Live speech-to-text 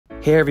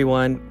Hey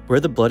everyone, we're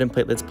the Blood and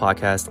Platelets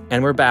Podcast,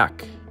 and we're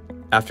back.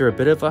 After a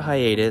bit of a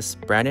hiatus,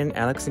 Brandon,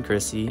 Alex, and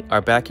Chrissy are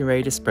back and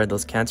ready to spread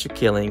those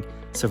cancer-killing,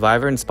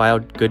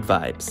 survivor-inspired good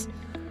vibes.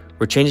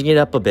 We're changing it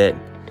up a bit,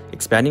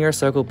 expanding our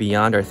circle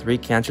beyond our 3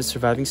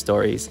 cancer-surviving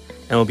stories,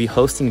 and we'll be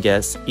hosting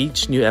guests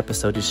each new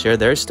episode to share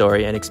their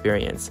story and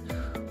experience,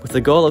 with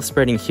the goal of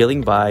spreading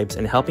healing vibes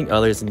and helping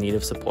others in need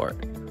of support.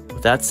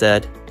 With that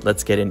said,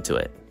 let's get into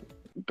it.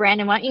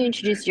 Brandon, why don't you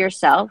introduce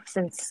yourself,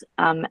 since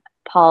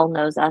Paul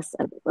knows us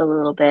a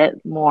little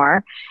bit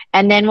more,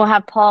 and then we'll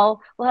have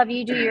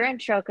you do your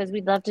intro, because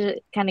we'd love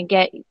to kind of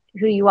get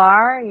who you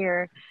are,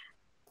 your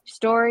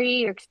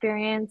story, your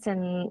experience,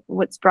 and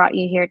what's brought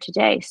you here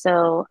today.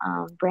 So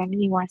Brandon,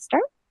 you want to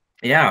start?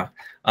 Yeah.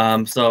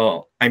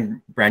 So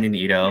I'm Brandon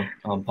Ito.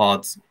 Paul,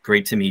 it's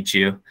great to meet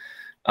you.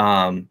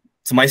 So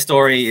my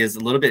story is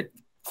a little bit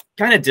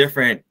kind of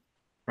different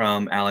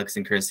from Alex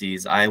and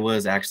Chrissy's. I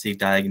was actually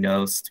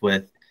diagnosed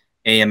with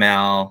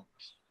AML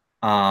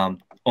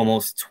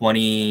almost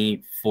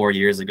 24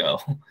 years ago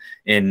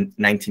in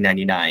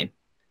 1999.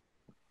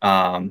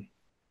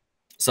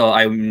 So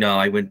I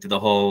went through the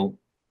whole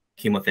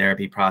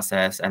chemotherapy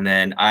process, and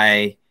then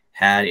I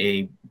had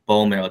a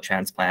bone marrow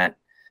transplant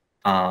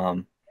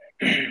about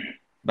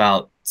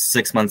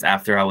 6 months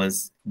after I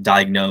was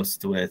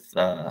diagnosed with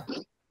my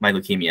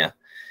leukemia.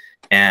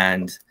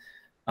 And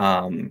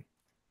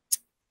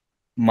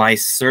my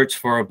search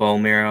for a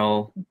bone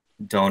marrow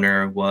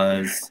donor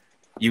was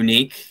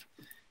unique.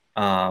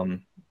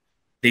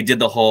 They did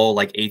the whole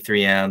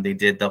A3M. They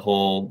did the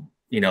whole,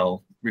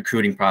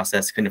 recruiting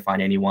process. Couldn't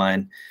find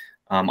anyone.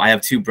 I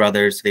have 2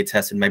 brothers. So they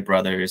tested my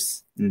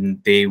brothers.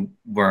 And they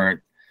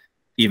weren't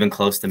even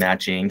close to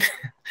matching.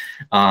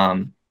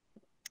 And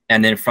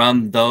then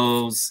from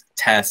those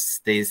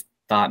tests, they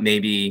thought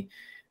maybe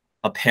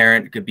a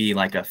parent could be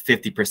like a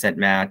 50%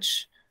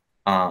 match.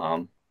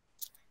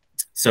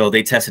 So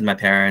they tested my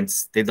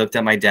parents. They looked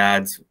at my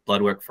dad's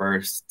blood work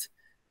first,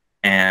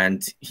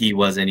 and he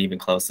wasn't even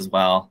close as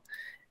well.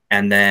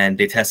 And then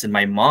they tested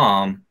my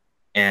mom,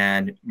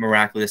 and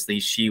miraculously,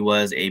 she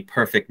was a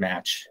perfect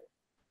match,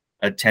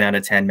 a 10 out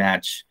of 10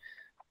 match,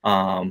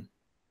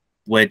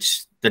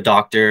 which the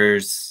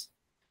doctors,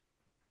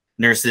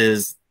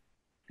 nurses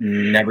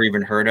never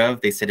even heard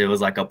of. They said it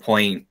was like a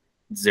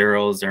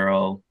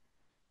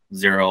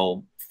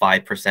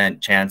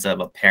 0.0005% chance of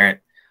a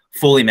parent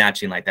fully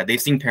matching like that. They've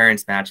seen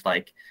parents match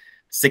like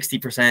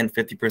 60%,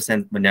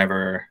 50%, but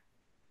never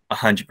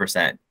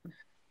 100%.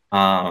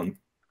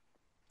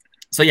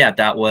 So yeah,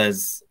 that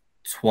was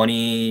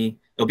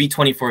it'll be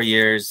 24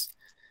 years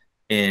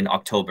in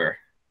October.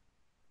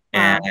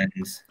 Wow. And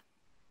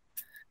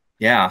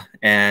yeah,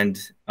 and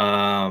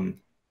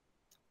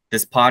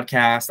this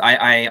podcast,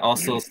 I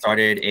also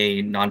started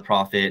a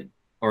nonprofit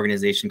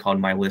organization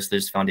called My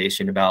Whistler's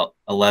Foundation about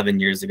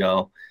 11 years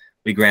ago.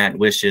 We grant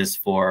wishes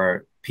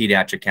for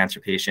pediatric cancer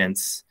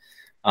patients.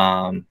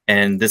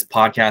 And this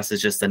podcast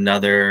is just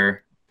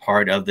another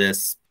part of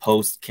this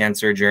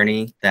post-cancer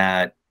journey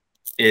that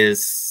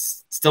is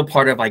still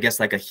part of, I guess,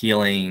 like a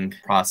healing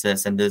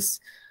process, and this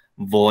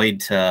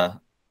void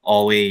to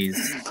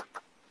always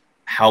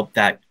help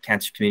that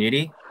cancer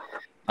community.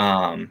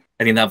 I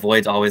think that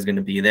void's always going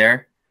to be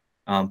there.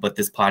 But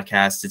this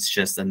podcast, it's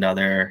just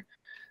another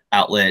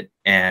outlet.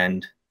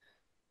 And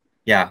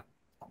yeah,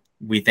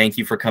 we thank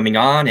you for coming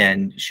on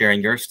and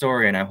sharing your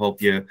story. And I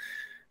hope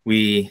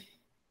we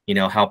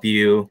help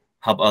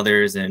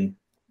others in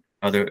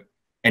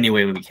any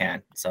way we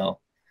can. So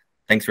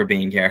thanks for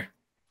being here.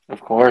 Of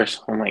course.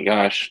 Oh my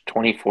gosh.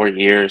 24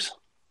 years.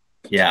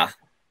 Yeah.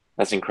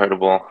 That's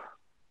incredible.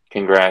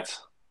 Congrats.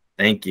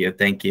 Thank you.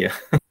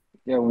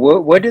 Yeah.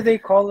 What do they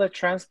call a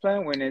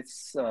transplant when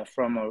it's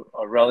from a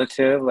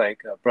relative,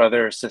 like a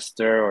brother or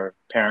sister or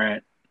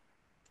parent?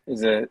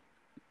 Is it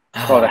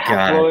called a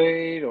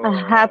haploid? Or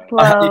a haplo?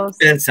 That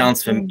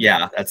sounds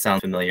that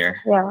sounds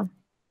familiar.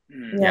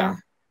 Yeah.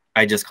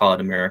 I just call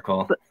it a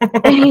miracle.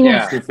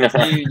 Yeah.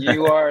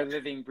 You are a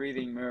living,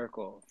 breathing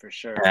miracle for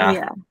sure.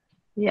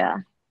 Yeah.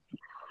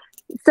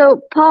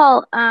 So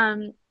Paul,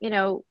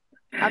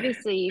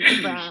 obviously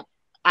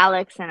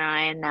Alex and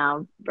I, and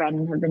now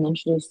Brandon, have been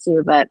introduced to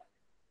you, but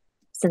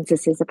since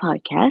this is a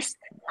podcast,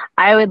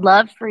 I would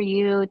love for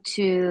you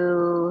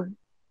to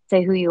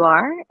say who you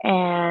are.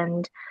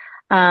 And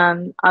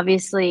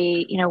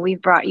obviously,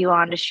 we've brought you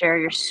on to share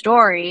your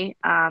story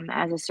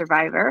as a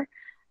survivor.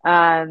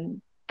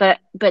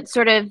 But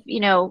sort of,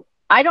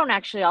 I don't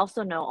actually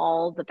also know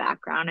all the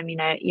background. I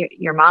mean,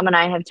 your mom and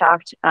I have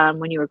talked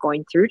when you were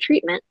going through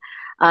treatment,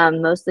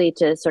 mostly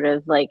to sort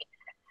of like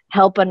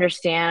help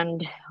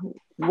understand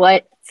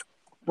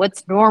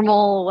what's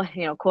normal,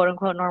 quote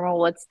unquote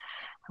normal,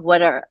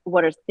 what are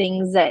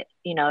things that,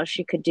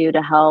 she could do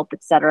to help,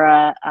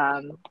 etc.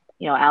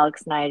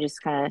 Alex and I just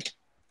kind of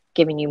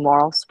giving you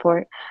moral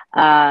support.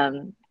 But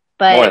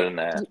more than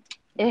that.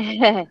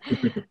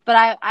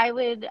 But I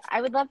would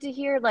love to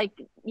hear, like,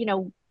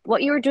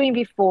 what you were doing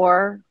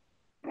before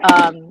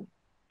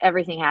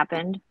everything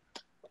happened,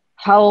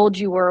 how old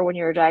you were when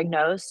you were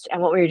diagnosed,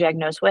 and what were you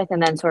diagnosed with,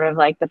 and then sort of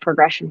like the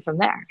progression from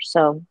there.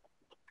 So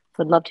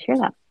Would love to hear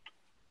that.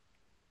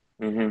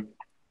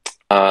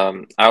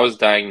 I was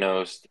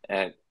diagnosed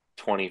at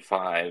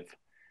 25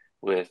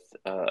 with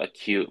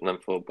acute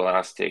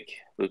lymphoblastic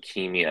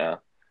leukemia.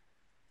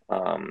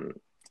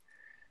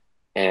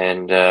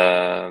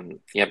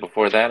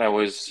 Before that,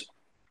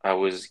 I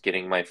was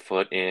getting my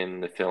foot in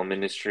the film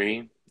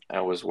industry.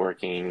 I was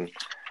working,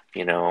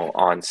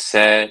 on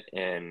set,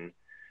 and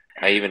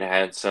I even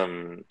had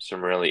some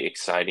really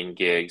exciting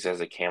gigs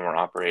as a camera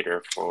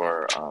operator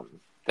for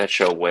that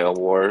show Whale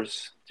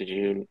Wars. Did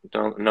you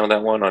know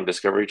that one on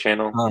Discovery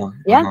Channel? Oh,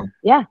 Yeah,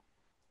 yeah.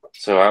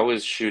 So I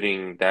was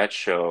shooting that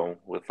show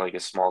with like a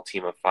small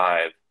team of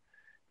 5,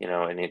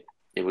 and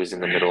it was in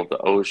the middle of the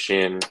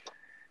ocean,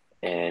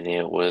 and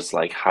it was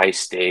like high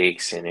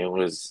stakes, and it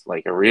was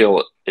like a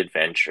real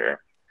adventure.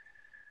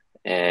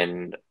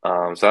 And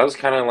so that was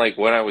kind of like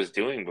what I was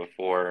doing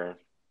before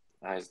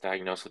I was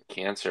diagnosed with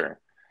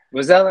cancer.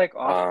 Was that like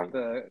off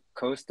the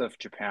coast of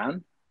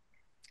Japan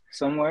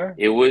somewhere?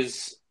 It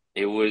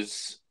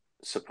was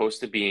supposed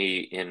to be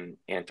in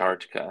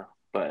Antarctica,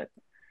 but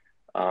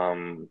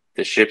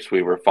the ships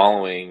we were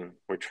following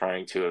were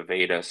trying to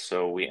evade us,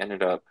 so we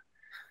ended up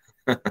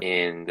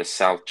in the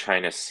South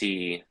China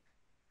Sea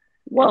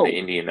in the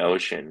Indian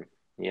Ocean.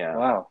 Yeah.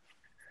 Wow.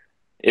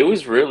 It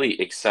was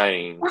really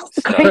exciting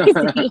stuff.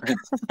 Crazy.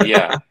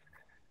 Yeah.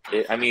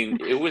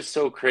 It was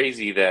so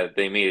crazy that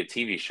they made a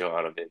TV show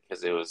out of it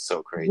because it was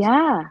so crazy.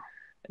 Yeah.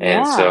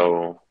 And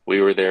so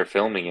we were there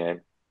filming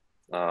it.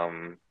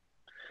 And,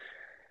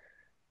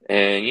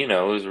 it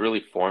was a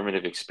really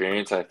formative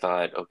experience. I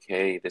thought,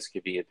 okay, this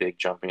could be a big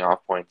jumping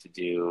off point to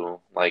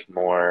do like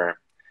more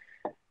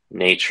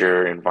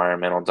nature,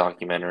 environmental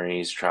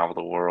documentaries, travel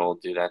the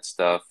world, do that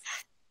stuff.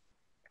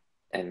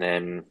 And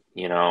then,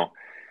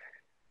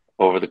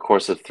 over the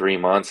course of 3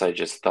 months, I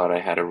just thought I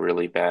had a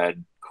really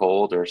bad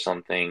cold or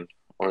something,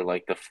 or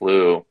like the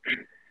flu.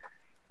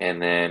 And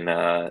then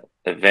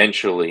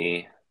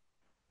eventually,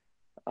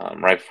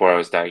 right before I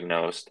was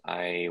diagnosed,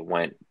 I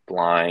went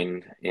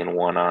blind in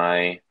one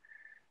eye.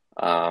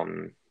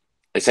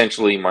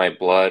 Essentially, my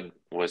blood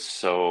was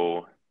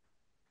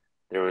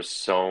there was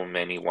so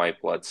many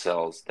white blood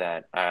cells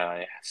that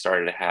I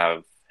started to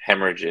have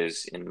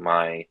hemorrhages in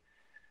my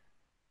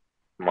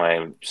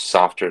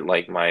softer,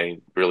 like my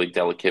really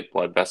delicate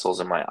blood vessels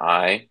in my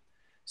eye.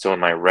 So in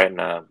my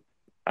retina,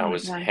 I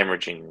was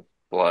hemorrhaging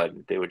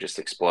blood. They would just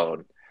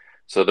explode.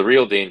 So the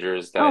real danger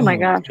is that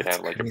you could have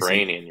like a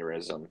brain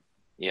aneurysm.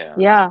 Yeah.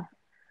 Yeah.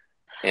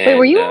 And, wait,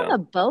 were you on a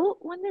boat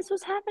when this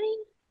was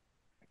happening?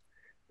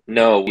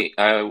 No,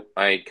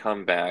 I'd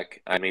come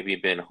back. I maybe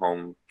been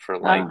home for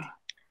like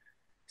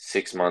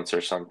 6 months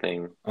or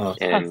something. Oh,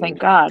 thank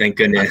God. Thank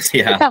goodness.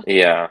 Yeah.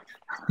 Yeah.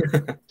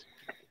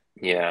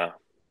 Yeah.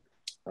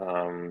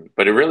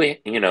 But it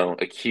really,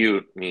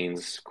 acute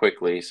means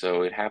quickly,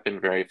 so it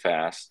happened very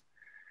fast.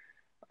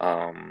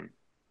 And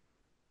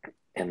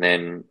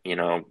then,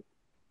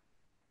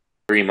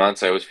 3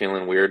 months, I was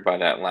feeling weird. By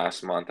that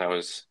last month, I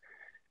was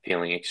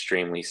feeling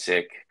extremely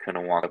sick,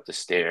 couldn't walk up the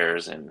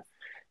stairs, and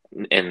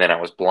then I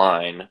was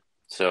blind.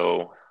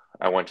 So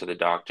I went to the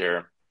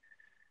doctor,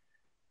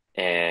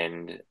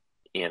 and,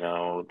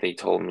 they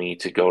told me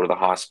to go to the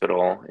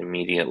hospital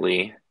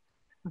immediately.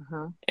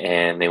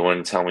 And they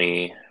wouldn't tell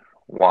me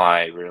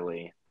why,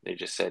 really. They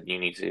just said, you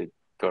need to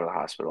go to the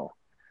hospital.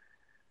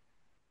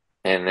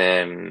 And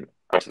then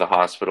I went to the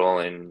hospital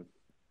and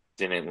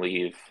didn't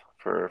leave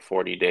for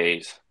 40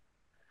 days.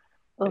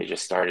 They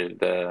just started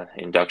the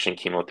induction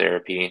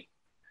chemotherapy.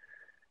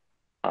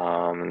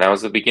 And that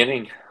was the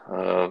beginning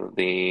of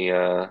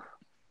the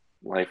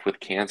life with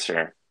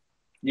cancer.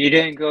 You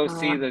didn't go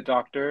see the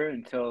doctor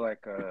until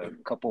like a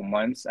couple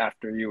months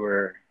after you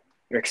were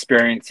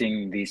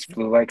experiencing these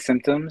flu-like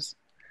symptoms?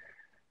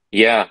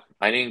 Yeah,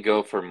 I didn't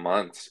go for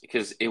months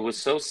because it was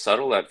so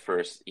subtle at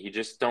first. You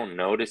just don't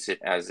notice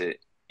it as it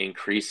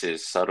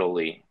increases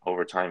subtly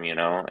over time,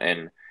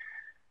 And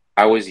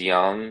I was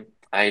young.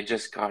 I had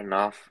just gotten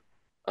off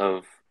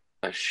of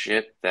a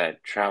ship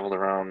that traveled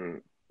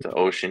around the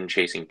ocean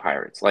chasing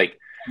pirates. Like,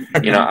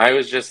 I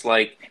was just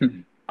like,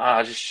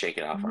 I'll just shake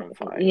it off. I'm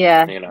fine.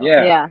 Yeah.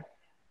 Yeah.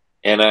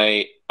 And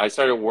I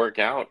started to work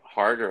out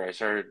harder.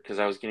 Because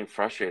I was getting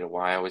frustrated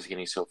why I was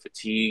getting so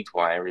fatigued,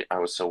 why I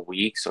was so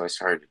weak. So I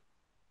started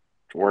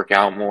to work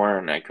out more,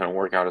 and I couldn't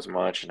work out as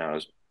much. And I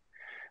was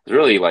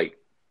really like,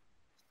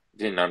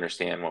 didn't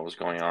understand what was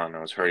going on. I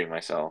was hurting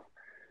myself.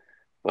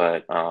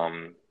 But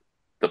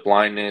the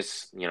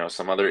blindness,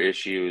 some other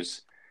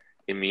issues,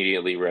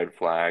 immediately red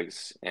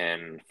flags,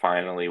 and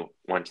finally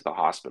went to the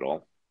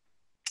hospital.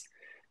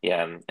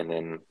 Yeah, and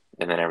then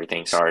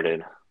everything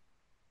started.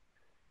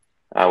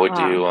 I would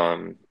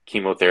do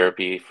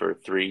chemotherapy for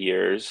 3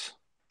 years.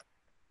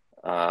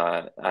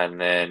 And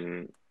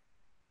then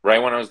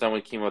right when I was done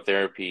with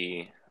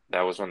chemotherapy,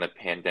 that was when the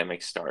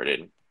pandemic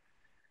started.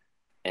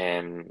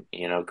 And,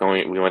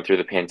 we went through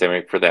the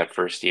pandemic for that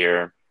first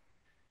year.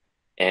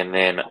 And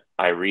then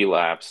I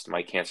relapsed.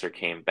 My cancer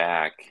came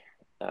back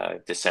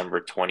December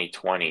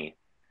 2020.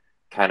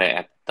 kind of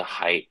at the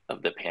height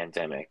of the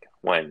pandemic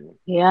when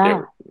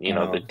Yeah.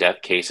 the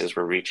death cases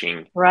were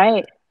reaching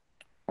Right.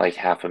 like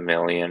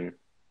 500,000.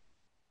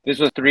 This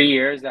was 3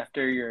 years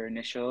after your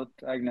initial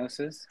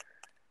diagnosis?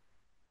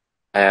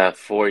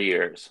 4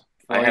 years.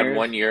 4 I had years?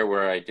 1 year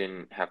where I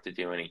didn't have to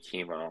do any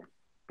chemo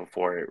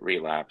before it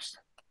relapsed.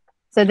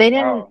 So they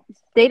Wow.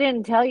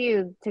 didn't tell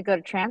you to go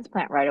to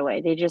transplant right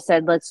away. They just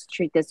said, let's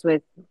treat this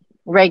with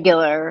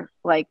regular,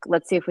 like,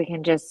 let's see if we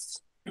can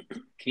just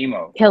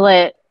Chemo. kill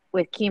it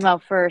with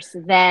chemo first,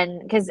 then,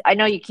 because I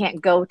know you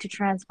can't go to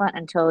transplant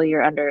until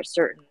you're under a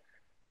certain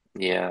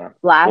Yeah.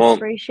 blast Well,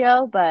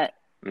 ratio, but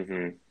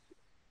they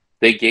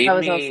that gave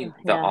was also, me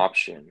the yeah.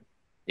 option.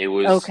 It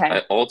was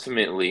Okay.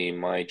 ultimately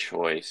my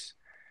choice.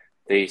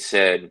 They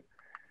said,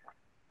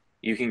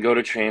 you can go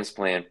to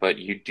transplant, but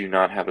you do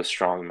not have a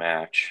strong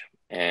match,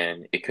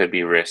 and it could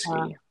be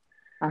risky.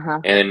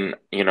 Uh-huh. And,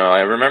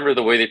 I remember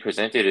the way they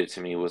presented it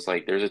to me was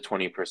like, there's a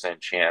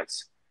 20%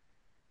 chance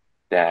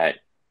that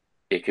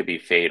it could be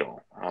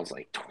fatal. I was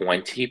like,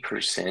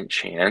 20%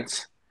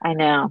 chance? I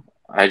know.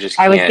 I just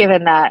I was can't.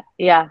 given that.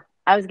 Yeah.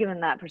 I was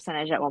given that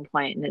percentage at one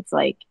point, and it's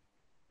like,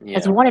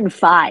 it's Yeah, 1 in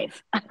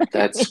 5.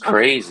 that's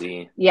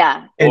crazy.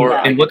 Yeah. Or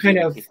And what kind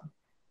of, if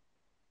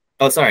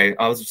oh, sorry,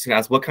 I was just gonna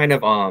ask, what kind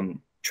of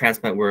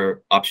transplant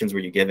options were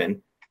you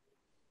given?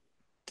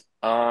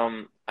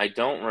 I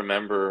don't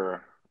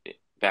remember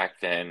back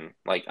then.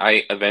 Like,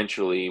 I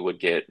eventually would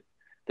get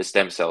the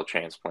stem cell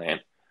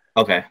transplant.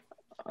 Okay.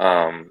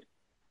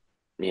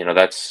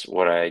 That's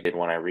what I did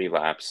when I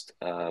relapsed.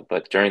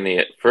 But during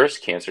the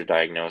first cancer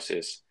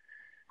diagnosis,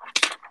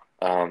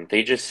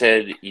 they just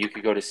said you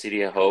could go to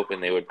City of Hope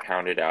and they would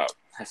pound it out.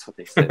 That's what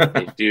they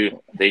said.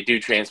 They do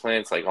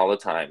transplants like all the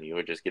time. You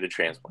would just get a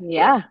transplant.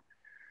 Yeah.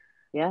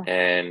 Yeah.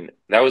 And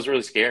that was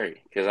really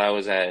scary because I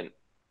was at,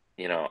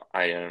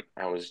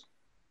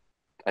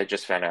 I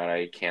just found out I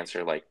had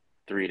cancer like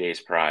 3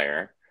 days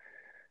prior.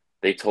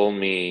 They told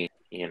me,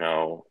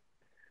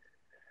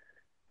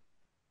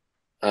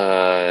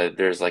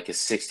 there's like a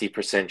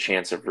 60%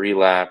 chance of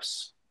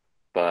relapse,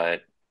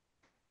 but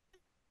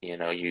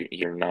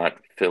you're not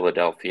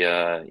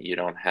Philadelphia. You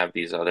don't have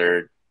these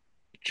other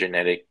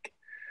genetic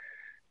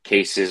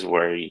cases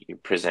where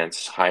it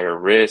presents higher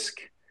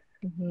risk.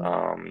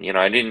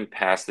 I didn't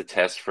pass the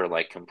test for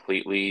like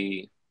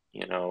completely,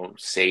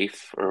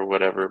 safe or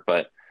whatever,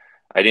 but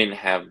I didn't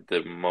have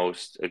the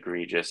most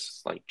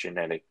egregious like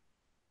genetic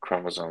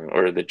chromosome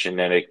or the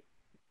genetic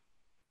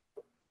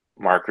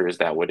markers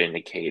that would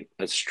indicate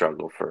a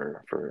struggle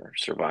for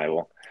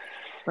survival.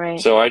 Right.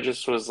 So I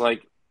just was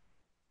like,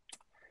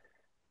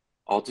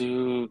 I'll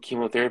do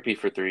chemotherapy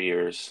for 3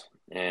 years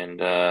and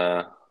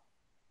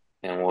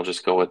we'll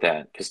just go with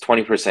that because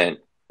 20%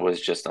 was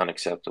just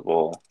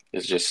unacceptable.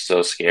 It's just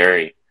so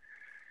scary.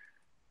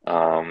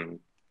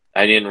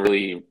 I didn't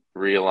really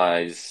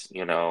realize,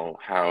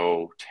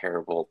 how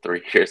terrible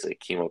 3 years of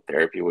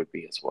chemotherapy would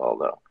be as well,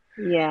 though.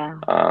 Yeah.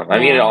 I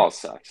mean, it all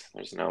sucks.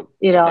 There's no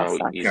It all no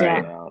sucks. easy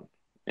Yeah. way out.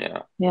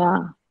 Yeah. Yeah.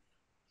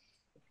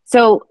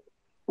 So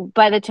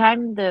by the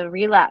time the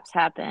relapse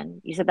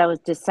happened, you said that was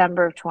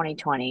December of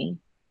 2020.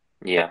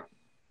 Yeah.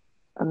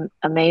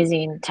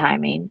 Amazing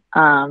timing.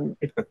 That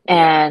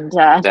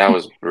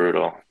was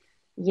brutal.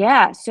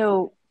 Yeah.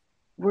 So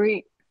were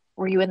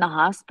you in the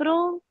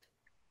hospital?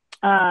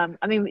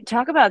 I mean,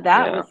 talk about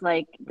that Yeah. with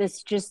like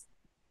this just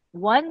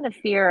the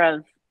fear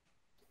of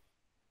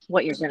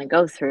what you're going to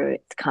go through.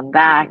 It's come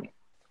back.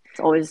 It's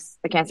always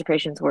a cancer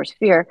patient's worst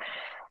fear.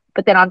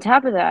 But then on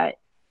top of that,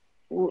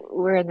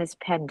 we're in this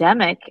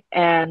pandemic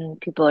and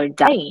people are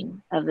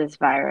dying of this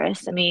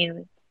virus. I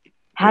mean,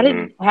 how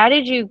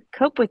did you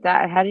cope with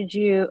that? How did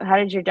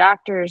your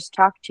doctors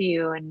talk to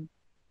you, and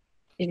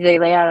did they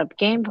lay out a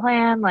game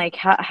plan? Like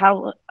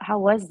how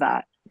was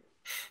that?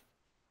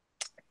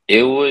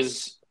 It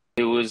was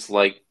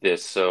like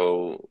this.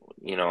 So,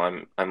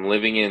 I'm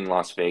living in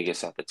Las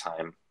Vegas at the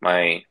time.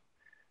 My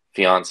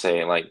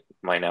fiance, like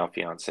my now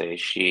fiance,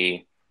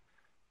 she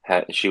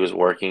was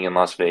working in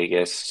Las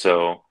Vegas,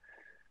 so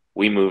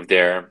we moved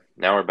there.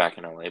 Now we're back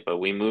in LA, but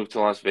we moved to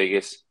Las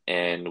Vegas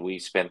and we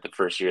spent the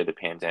first year of the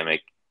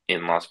pandemic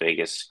in Las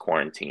Vegas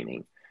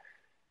quarantining.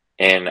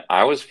 And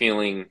I was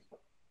feeling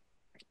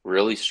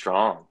really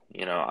strong.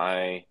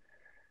 I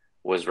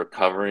was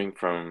recovering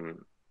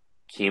from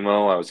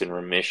chemo. I was in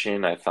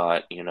remission. I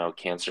thought,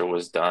 cancer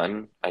was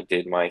done. I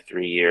did my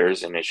 3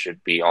 years and it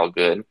should be all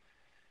good.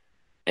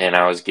 And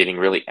I was getting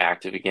really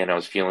active again. I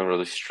was feeling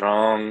really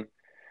strong.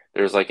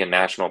 There's like a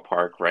national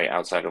park right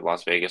outside of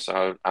Las Vegas.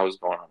 So I was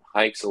going on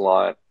hikes a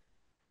lot.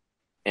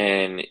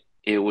 And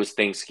it was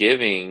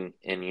Thanksgiving,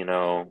 and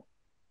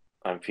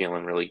I'm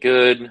feeling really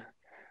good.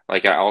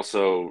 Like, I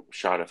also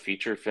shot a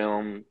feature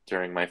film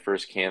during my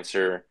first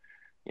cancer,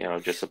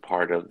 just a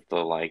part of the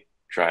like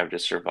drive to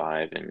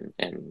survive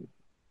and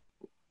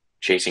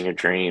chasing your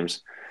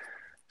dreams.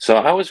 So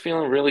I was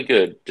feeling really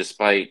good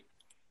despite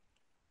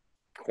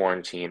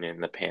quarantine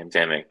and the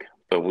pandemic.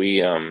 But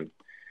we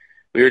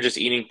were just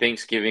eating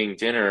Thanksgiving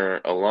dinner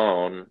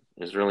alone.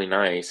 It was really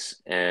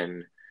nice.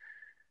 And,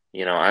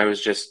 I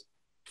was just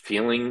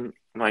feeling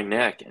my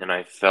neck, and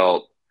I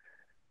felt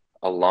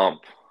a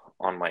lump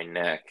on my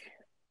neck,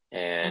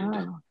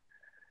 and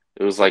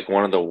it was like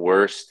one of the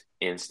worst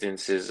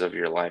instances of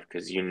your life,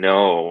 because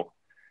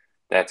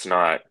that's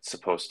not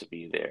supposed to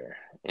be there.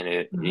 And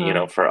it,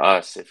 for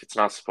us, if it's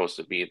not supposed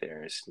to be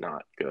there, it's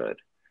not good.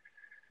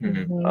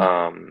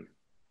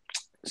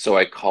 So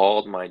I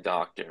called my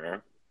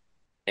doctor,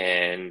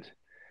 and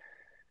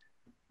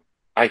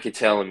I could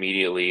tell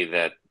immediately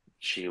that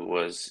she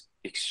was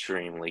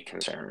extremely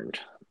concerned,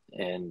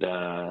 and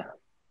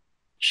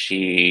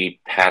she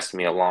passed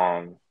me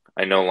along.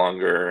 I no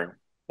longer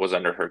was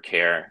under her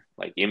care.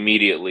 Like,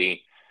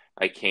 immediately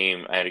I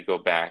had to go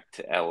back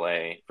to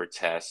LA for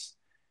tests,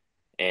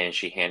 and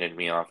she handed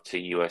me off to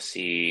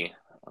USC,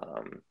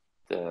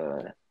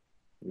 the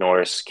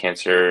Norris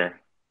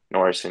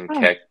and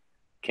Keck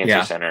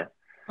Cancer Center.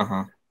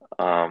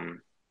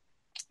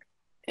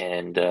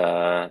 And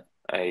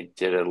I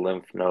did a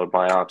lymph node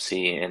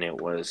biopsy, and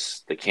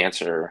the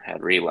cancer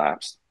had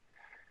relapsed.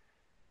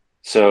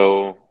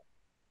 So,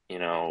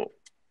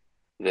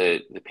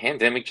 the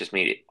pandemic just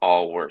made it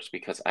all worse,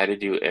 because I had to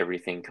do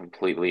everything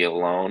completely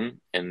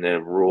alone, and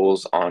the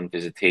rules on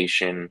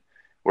visitation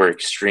were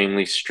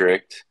extremely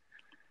strict.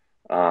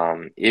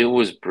 It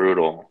was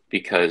brutal,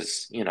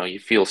 because, you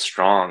feel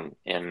strong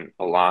and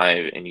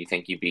alive, and you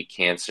think you beat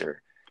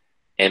cancer.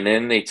 And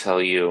then they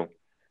tell you,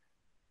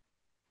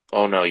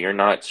 oh no, you're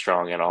not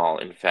strong at all.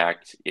 In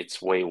fact,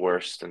 it's way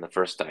worse than the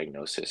first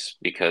diagnosis,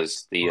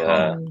 because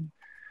the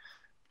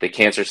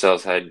cancer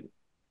cells had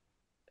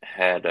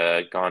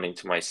gone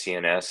into my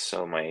CNS,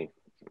 so my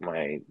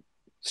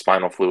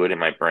spinal fluid in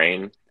my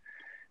brain,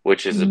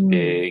 which is a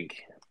big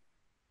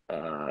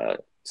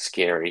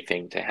scary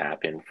thing to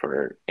happen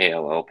for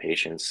ALL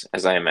patients,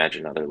 as I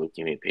imagine other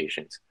leukemia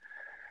patients.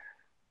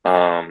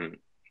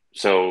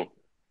 So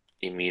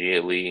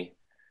immediately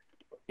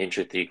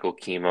intrathecal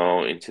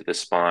chemo into the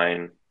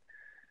spine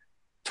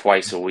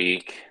twice a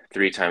week,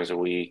 3 times a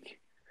week.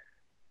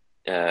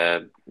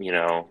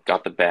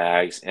 Got the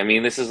bags. I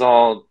mean, this is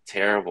all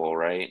terrible,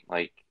 right?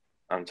 Like,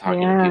 I'm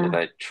talking to people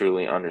that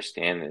truly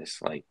understand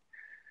this. Like,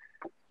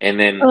 and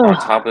then on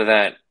top of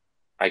that,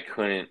 I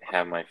couldn't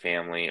have my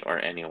family or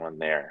anyone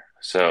there.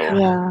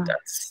 So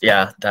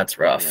that's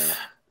rough.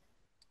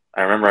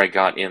 I remember I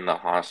got in the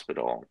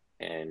hospital,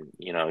 and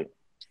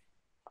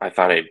I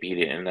thought I beat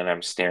it, and then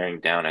I'm staring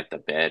down at the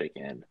bed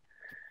again,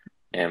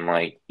 and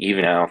like,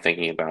 even now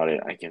thinking about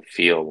it, I can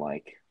feel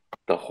like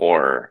the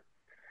horror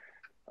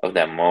of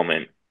that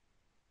moment.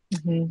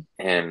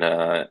 And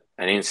I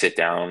didn't sit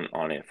down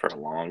on it for a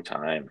long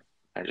time.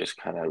 I just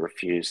kind of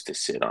refused to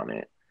sit on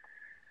it.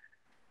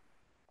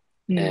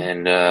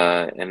 And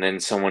then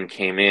someone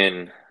came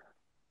in,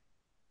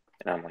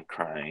 and I'm like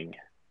crying,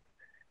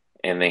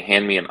 and they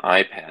hand me an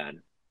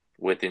iPad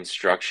with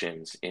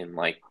instructions in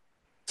like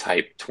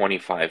type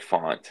 25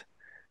 font,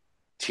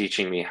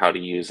 teaching me how to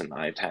use an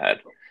iPad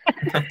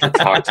to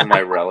talk to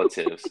my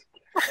relatives.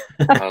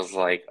 I was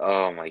like,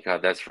 oh my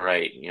God, that's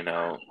right.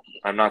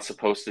 I'm not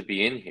supposed to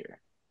be in here.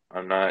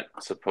 I'm not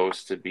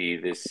supposed to be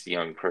this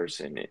young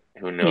person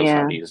who knows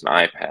how to use an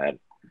iPad.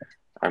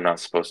 I'm not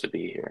supposed to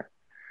be here.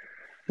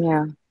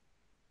 Yeah.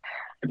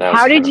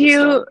 How did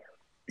you,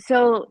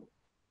 so,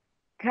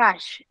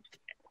 gosh,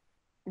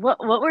 what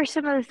were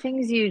some of the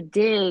things you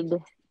did?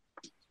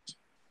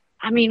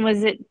 I mean,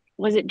 was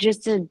it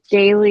just a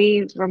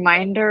daily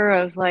reminder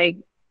of like,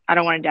 I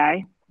don't want to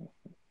die.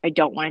 I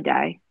don't want to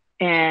die.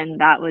 And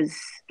that was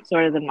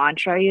sort of the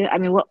mantra. I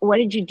mean, what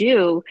did you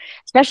do?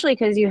 Especially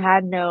because you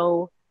had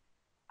no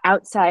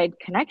outside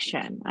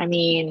connection. I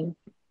mean,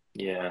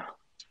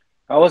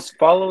 I was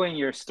following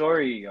your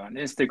story on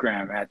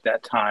Instagram at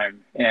that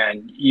time,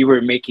 and you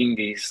were making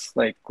these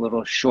like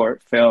little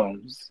short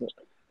films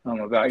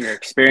about your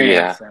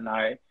experience, and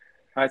I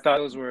thought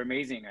those were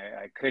amazing.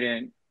 I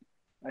couldn't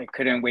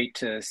wait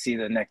to see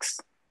the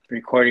next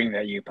recording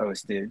that you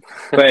posted.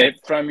 But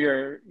from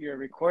your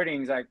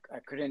recordings, I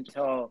couldn't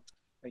tell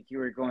like you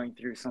were going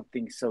through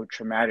something so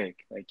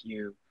traumatic. Like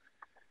you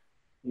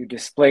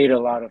displayed a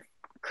lot of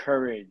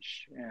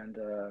courage, and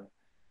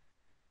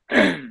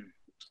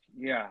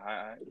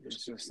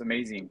it's just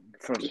amazing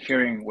from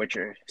hearing what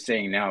you're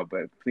saying now.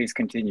 But please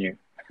continue.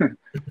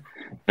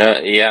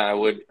 I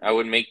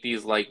would make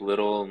these like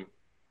little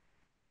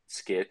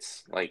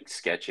skits, like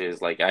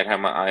sketches. Like, I'd have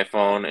my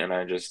iPhone, and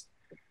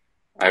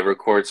I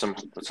record some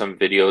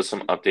videos,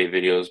 some update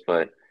videos.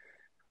 But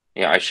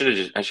I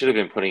should have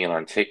been putting it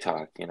on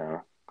TikTok,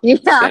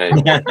 instead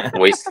of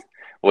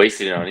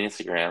wasted it on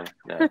Instagram.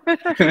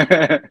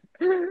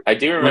 I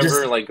do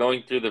remember like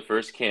going through the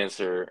first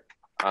cancer,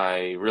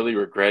 I really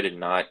regretted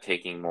not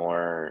taking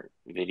more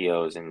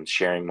videos and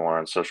sharing more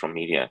on social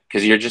media,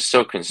 because you're just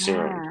so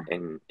consumed.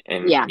 And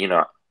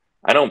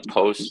I don't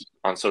post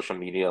on social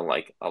media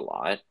like a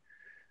lot.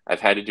 I've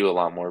had to do a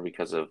lot more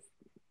because of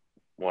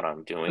what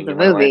I'm doing in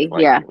my life.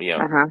 Like,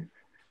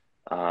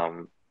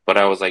 but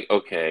I was like,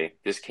 okay,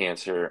 this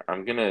cancer,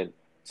 I'm gonna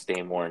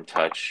stay more in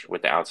touch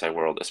with the outside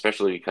world,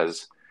 especially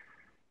because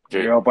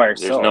you're all by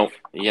yourself.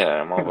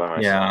 I'm all by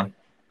myself.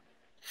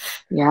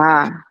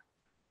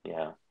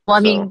 Yeah. Well, I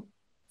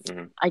So,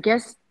 mean, I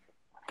guess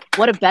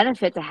what a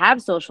benefit to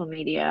have social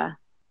media.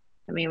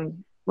 I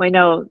mean, we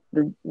know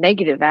the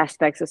negative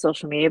aspects of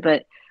social media,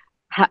 but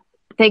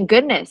thank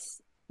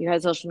goodness you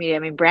had social media. I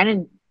mean,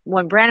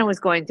 when Brandon was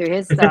going through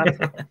his stuff,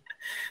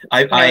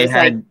 I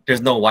had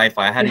there's no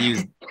Wi-Fi. I had to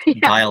use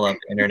dial-up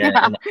internet.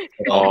 Yeah.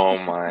 Oh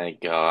my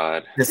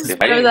God! This is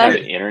If I didn't have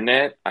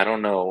internet, I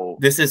don't know.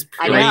 This is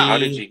how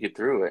did you get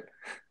through it?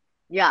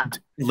 Yeah.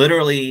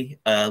 Literally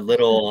a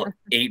little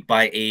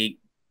 8x8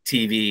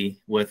 TV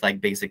with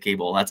like basic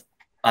cable. That's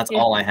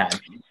all I had.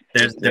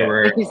 There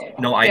were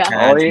no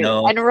iPads,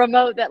 no, and a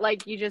remote that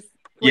like you just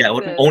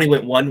only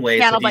went one way.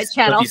 Channel by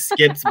channel. So if you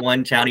skipped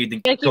one channel, you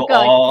think go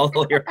going. all the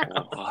way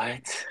around.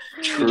 What?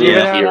 True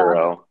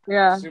hero.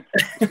 Yeah.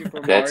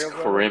 Super That's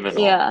Mario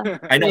criminal. Yeah.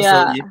 I know.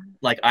 Yeah.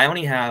 So I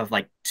only have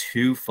like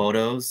 2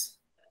 photos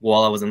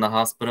while I was in the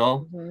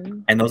hospital,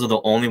 and those are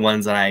the only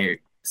ones that I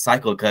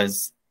cycled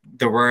because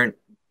there weren't.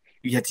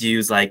 You had to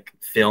use like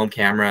film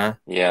camera.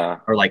 Yeah.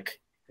 Or like.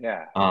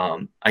 Yeah.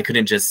 I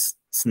couldn't just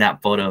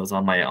snap photos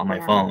on my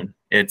phone.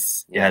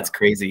 It's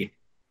crazy.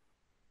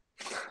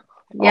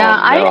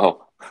 Yeah,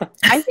 no.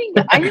 I think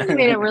you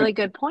made a really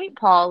good point,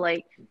 Paul.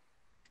 Like,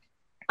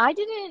 I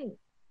didn't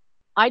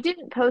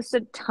post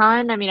a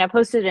ton. I mean, I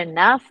posted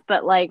enough,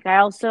 but like I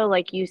also,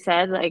 like you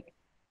said, like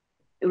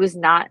it was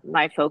not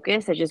my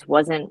focus. I just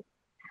wasn't.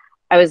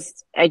 I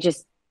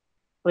just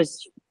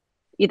was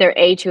either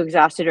A, too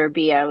exhausted, or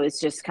B, I was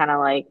just kind of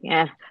like,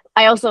 eh.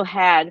 I also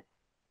had.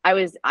 I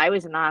was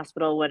in the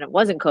hospital when it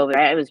wasn't COVID.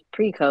 Right? It was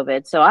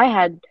pre-COVID, so I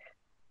had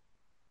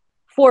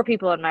 4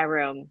 people in my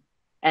room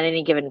at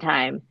any given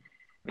time,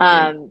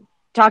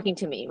 talking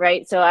to me.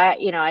 Right, so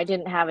I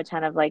didn't have a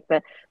ton of like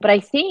but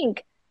I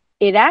think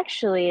it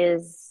actually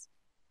is.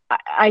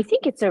 I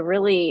think it's a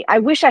really. I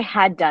wish I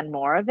had done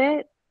more of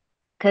it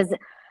because,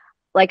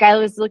 like, I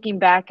was looking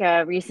back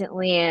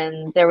recently,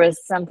 and there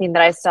was something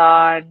that I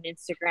saw on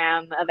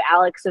Instagram of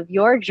Alex, of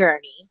your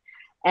journey,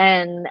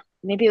 and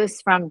maybe it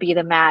was from Be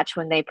the Match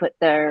when they put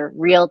their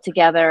reel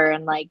together,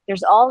 and like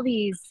there's all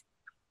these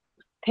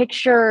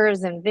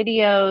pictures and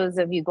videos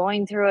of you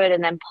going through it.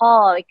 And then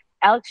Paul, like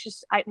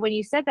Alex, when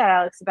you said that,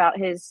 Alex, about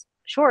his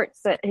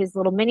shorts, his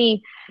little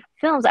mini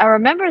films, I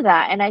remember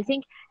that. And I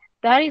think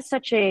that is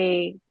such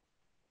a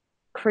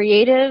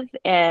creative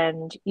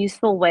and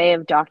useful way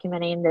of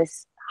documenting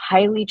this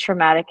highly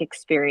traumatic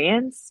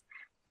experience.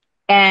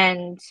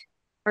 And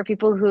for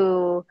people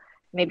who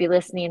may be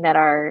listening that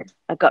are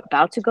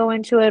about to go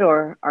into it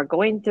or are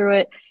going through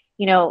it,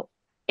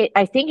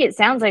 I think it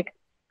sounds like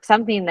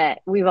something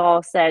that we've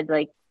all said,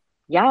 like,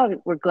 yeah,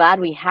 we're glad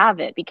we have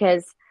it,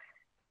 because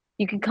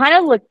you can kind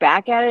of look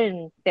back at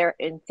it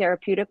in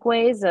therapeutic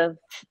ways of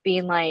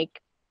being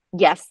like,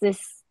 yes,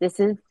 this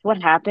is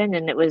what happened,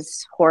 and it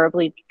was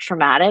horribly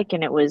traumatic,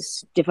 and it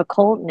was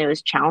difficult, and it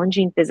was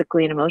challenging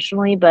physically and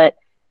emotionally, but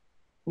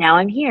now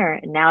I'm here,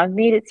 and now I've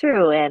made it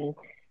through, and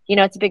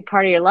it's a big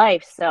part of your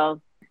life.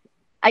 So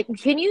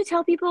can you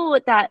tell people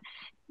what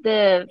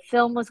the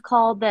film was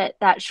called,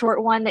 that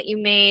short one that you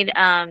made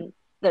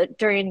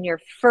during your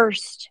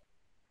first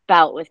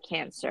bout with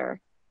cancer?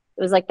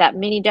 It was like that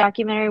mini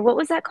documentary. What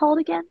was that called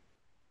again?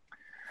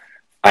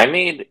 I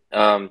made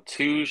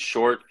 2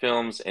 short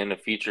films and a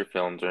feature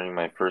film during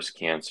my first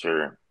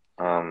cancer.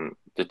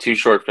 The 2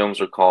 short films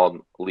were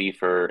called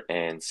Leafer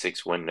and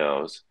 6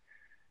 Windows,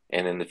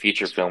 and then the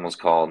feature film was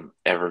called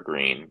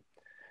Evergreen.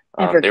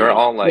 They were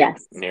all like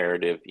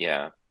narrative,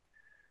 yeah.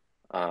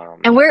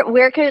 And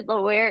where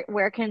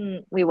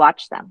can we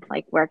watch them?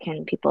 Like, where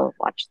can people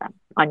watch them?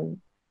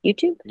 On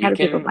YouTube? How do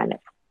people find it?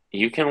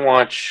 You can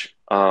watch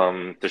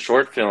the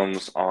short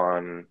films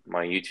on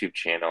my YouTube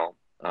channel,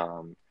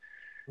 and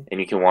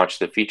you can watch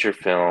the feature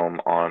film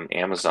on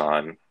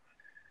Amazon.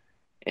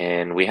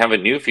 And we have a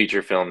new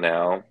feature film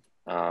now.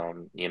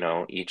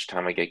 Each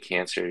time I get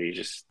cancer, you're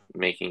just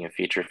making a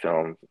feature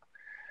film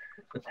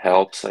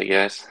helps, I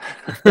guess.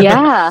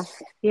 Yeah.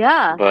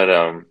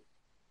 But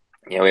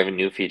we have a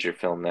new feature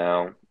film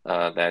now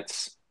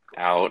that's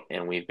out,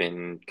 and we've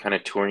been kind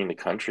of touring the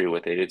country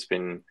with it. It's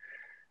been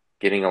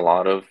getting a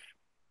lot of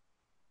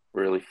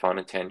really fun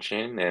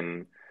attention,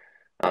 and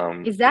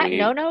is that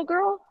No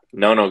Girl?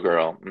 No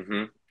Girl.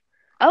 Mm-hmm.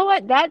 Oh,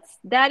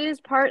 that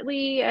is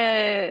partly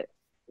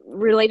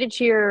related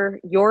to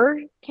your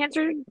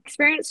cancer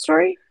experience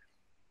story?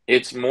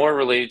 It's more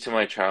related to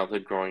my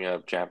childhood growing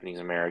up Japanese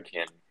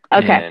American.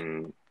 Okay.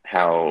 And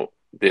how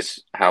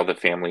the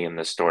family in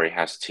this story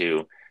has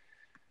to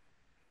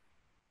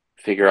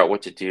figure out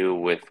what to do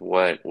with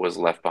what was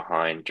left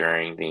behind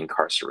during the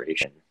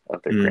incarceration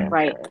of their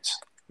grandparents.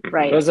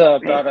 Right. It was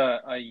about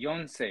a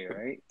yonsei,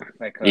 right?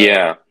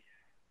 Yeah.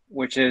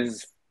 Which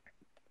is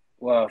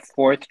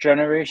 4th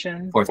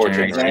generation. Fourth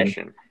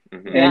generation.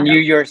 Mm-hmm. And you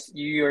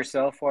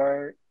yourself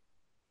are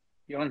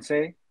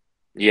yonsei?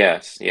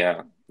 Yes.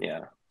 Yeah.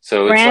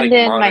 So Brandon,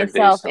 it's like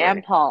myself,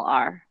 and Paul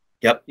are.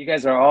 Yep. You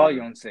guys are all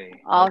yonsei.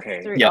 All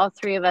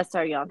 3 of us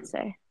are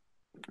yonsei.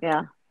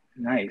 Yeah.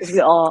 Nice. We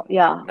all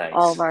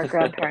all of our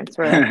grandparents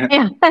were.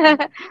 Yeah.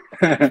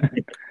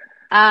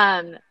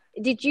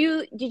 did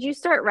you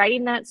start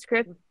writing that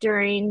script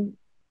during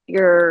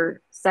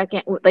your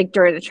second, like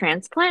during the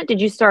transplant?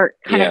 Did you start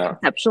kind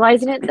of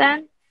conceptualizing it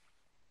then?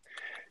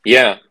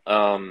 Yeah.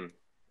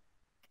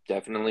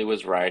 Definitely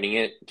was writing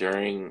it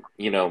during,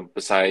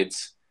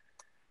 besides,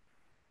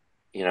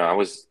 I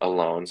was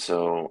alone,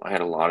 so I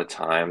had a lot of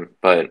time,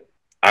 but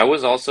I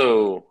was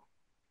also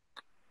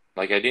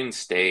like, I didn't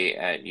stay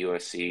at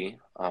USC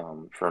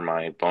for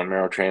my bone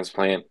marrow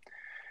transplant.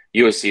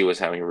 USC was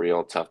having a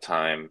real tough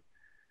time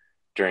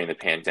during the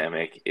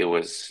pandemic. It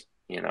was,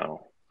 they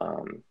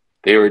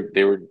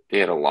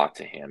had a lot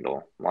to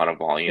handle, a lot of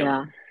volume.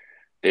 Yeah.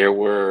 There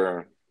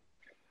were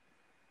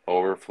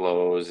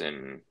overflows,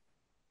 and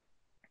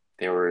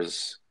there were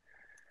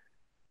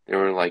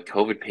like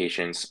COVID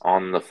patients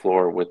on the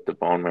floor with the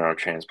bone marrow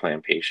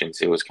transplant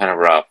patients. It was kind of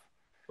rough.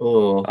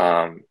 Oh.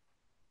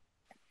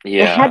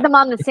 Yeah. They had them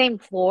on the same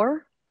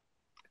floor?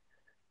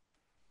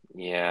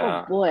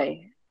 Yeah. Oh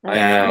boy. I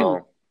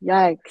know.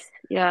 Yikes.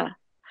 Yeah.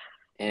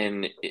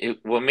 And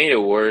what made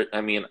it worse,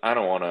 I mean, I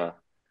don't want to,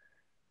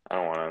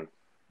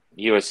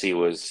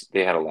 USC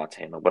they had a lot to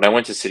handle, but I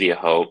went to City of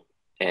Hope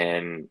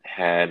and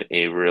had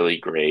a really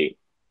great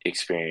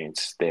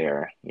experience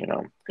there.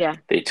 Yeah.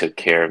 They took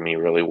care of me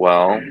really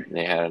well.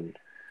 They had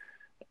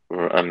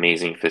an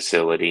amazing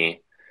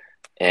facility,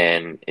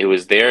 and it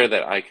was there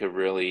that I could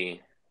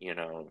really,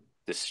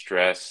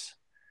 distress.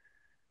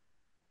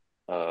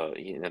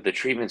 The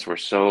treatments were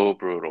so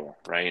brutal,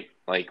 right?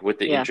 Like with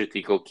the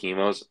intrathecal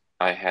chemos,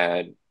 I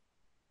had.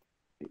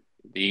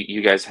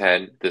 You guys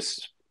had the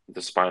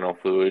spinal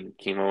fluid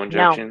chemo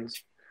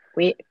injections?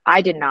 No,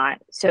 I did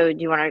not. So do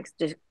you want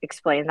to just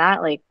explain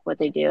that, like what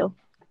they do?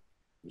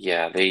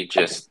 Yeah, they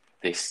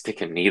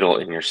stick a needle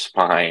in your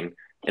spine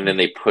and then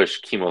they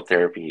push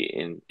chemotherapy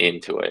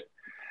into it.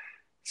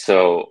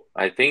 So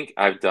I think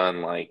I've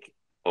done like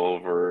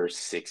over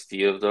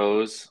 60 of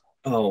those.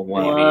 Oh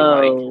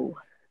wow.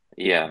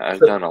 Maybe I've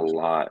done a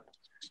lot.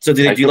 So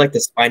do they do like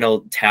the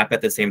spinal tap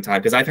at the same time?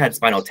 Because I've had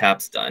spinal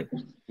taps done.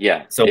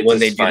 Yeah. So when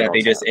they do that,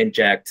 they just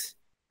inject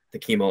the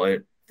chemo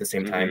at the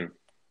same time. Mm-hmm.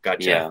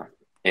 Gotcha. Yeah.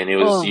 And it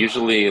was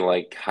usually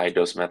like high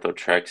dose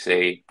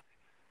methotrexate.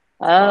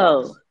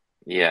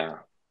 Yeah.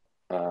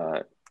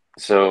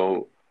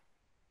 So,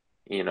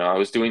 I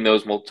was doing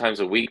those multiple times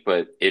a week,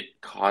 but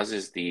it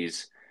causes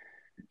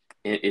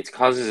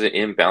an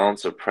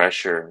imbalance of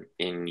pressure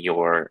in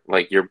your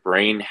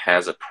brain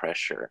has a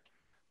pressure,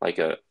 like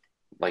a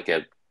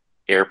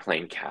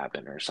airplane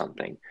cabin or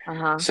something.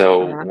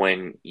 So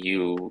when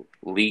you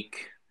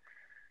leak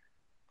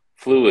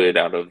fluid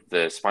out of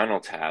the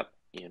spinal tap,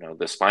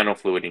 the spinal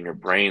fluid in your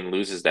brain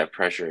loses that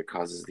pressure. It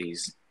causes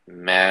these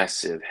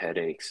massive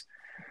headaches.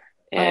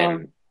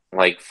 And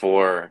like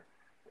for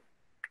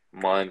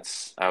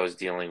months, I was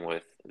dealing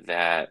with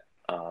that.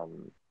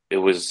 It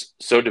was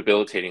so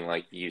debilitating.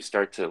 Like you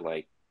start to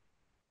like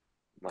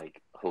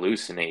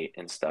hallucinate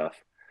and stuff.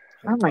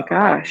 Oh my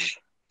gosh.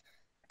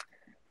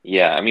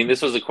 Yeah, I mean,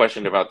 this was a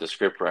question about the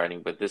script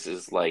writing, but this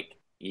is like,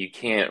 you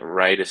can't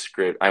write a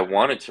script. I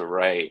wanted to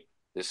write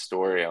this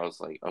story. I was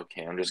like,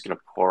 okay, I'm just going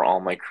to pour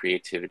all my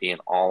creativity and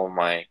all of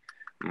my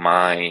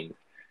mind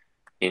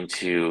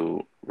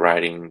into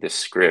writing this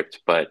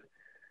script. But,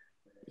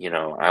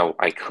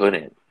 I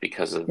couldn't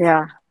because of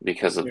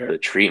the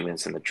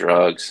treatments and the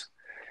drugs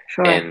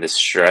and the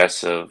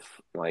stress of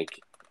like,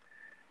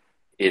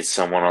 is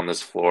someone on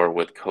this floor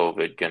with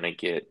COVID going to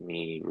get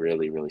me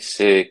really, really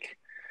sick?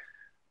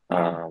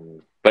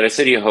 But at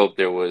City of Hope,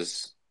 there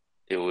was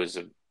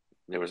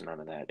none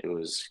of that. It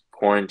was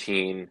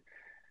quarantine,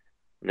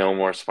 no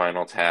more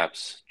spinal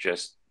taps,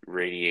 just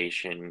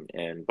radiation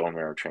and bone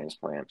marrow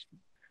transplant.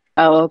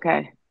 Oh,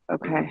 okay.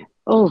 Okay.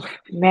 Oh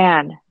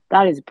man,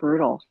 that is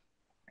brutal.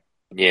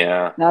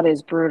 Yeah. That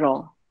is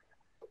brutal.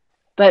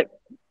 But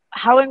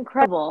how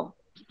incredible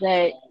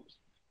that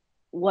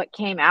what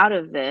came out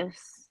of this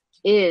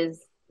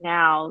is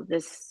now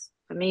this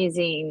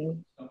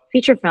amazing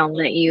feature film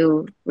that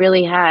you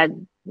really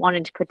had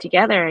wanted to put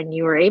together, and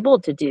you were able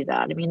to do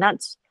that. I mean,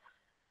 that's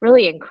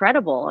really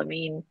incredible. I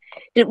mean,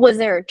 was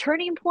there a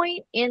turning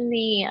point in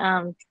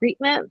the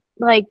treatment?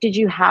 Like, did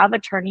you have a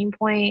turning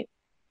point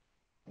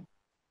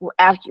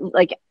after,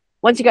 like,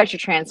 once you got your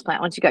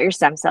transplant, once you got your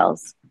stem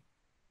cells?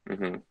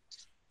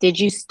 Did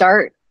you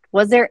start?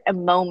 Was there a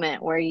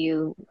moment where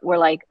you were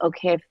like,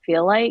 okay, I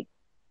feel like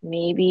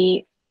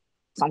maybe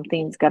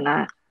something's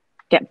gonna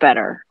get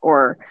better?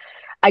 Or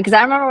because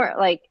I remember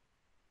like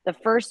the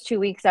first 2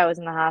 weeks I was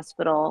in the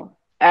hospital,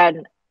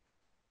 and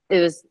it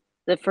was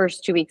the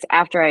first 2 weeks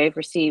after I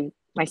received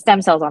my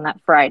stem cells on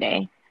that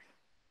Friday.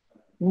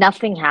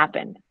 Nothing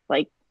happened.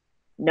 Like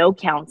no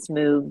counts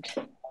moved,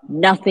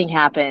 nothing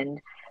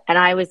happened. And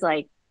I was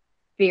like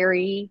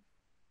very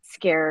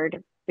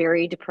scared,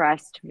 very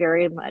depressed,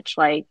 very much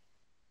like,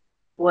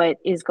 what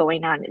is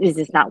going on? Is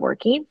this not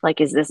working?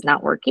 Like, is this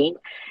not working?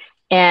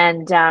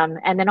 And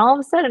then all of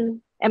a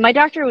sudden, and my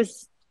doctor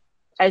was,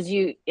 as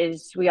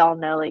we all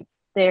know, like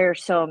they're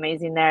so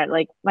amazing there.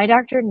 Like my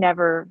doctor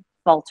never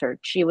faltered.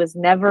 She was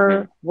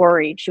never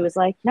worried. She was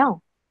like,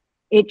 no,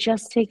 it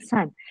just takes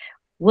time.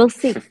 we'll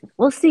see.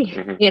 We'll see,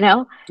 you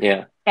know?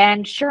 Yeah.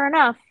 And sure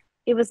enough,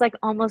 it was like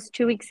almost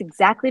 2 weeks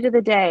exactly to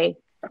the day.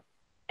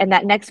 And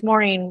that next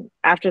morning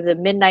after the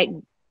midnight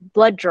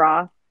blood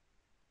draw,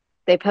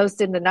 they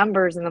posted the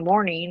numbers in the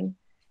morning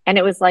and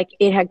it was like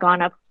it had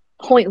gone up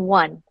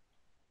 0.1,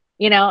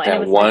 you know, and That it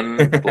was one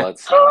like, blood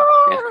cell.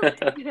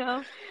 Yeah. you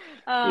know?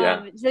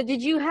 Yeah. So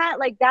did you have,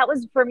 like, that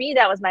was, for me,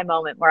 that was my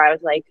moment where I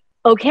was like,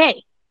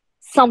 okay,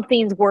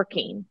 something's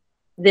working.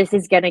 This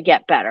is going to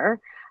get better.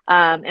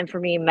 And for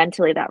me,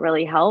 mentally, that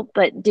really helped.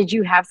 But did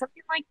you have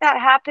something like that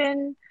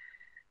happen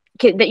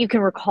that you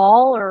can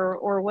recall,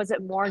 or was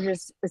it more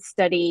just a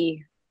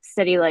steady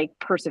like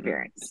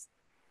perseverance?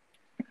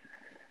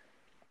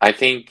 I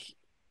think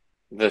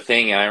the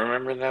thing I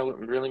remember that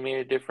really made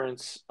a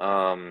difference,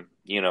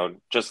 you know,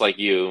 just like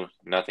you,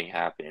 nothing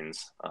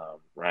happens,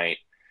 right?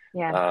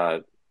 Yeah.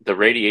 The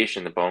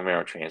radiation, the bone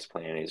marrow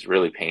transplant is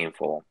really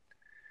painful.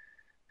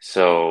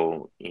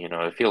 So, you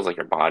know, it feels like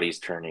your body's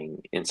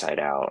turning inside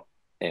out.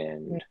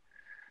 And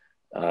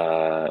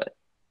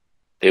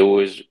it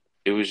was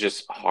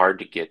just hard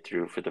to get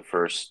through for the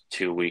first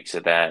 2 weeks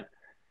of that.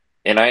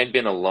 And I had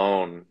been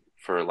alone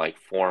for like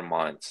 4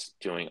 months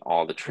doing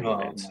all the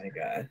treatments. Oh my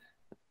God.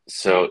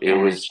 So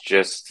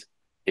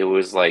it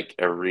was like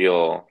a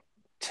real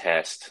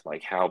test.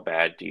 Like, how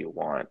bad do you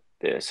want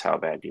this? How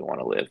bad do you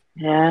want to live?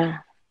 Yeah.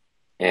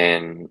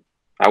 And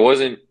I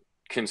wasn't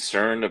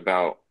concerned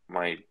about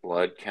my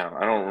blood count.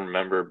 I don't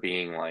remember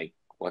being like,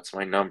 what's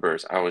my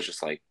numbers? I was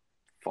just like,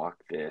 fuck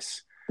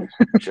this.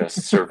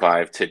 Just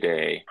survive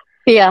today.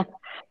 Yeah.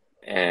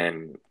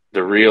 And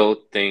the real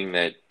thing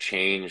that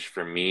changed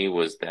for me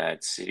was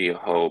that City of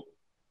Hope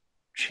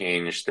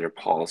changed their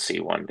policy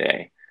one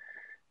day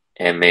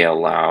and they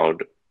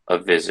allowed a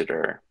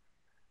visitor.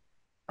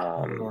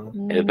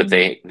 But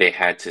they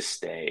had to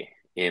stay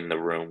in the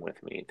room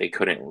with me. They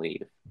couldn't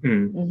leave.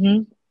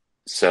 Mm-hmm.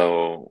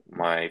 So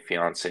my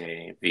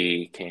fiance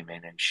V came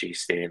in and she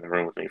stayed in the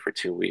room with me for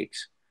 2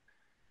 weeks.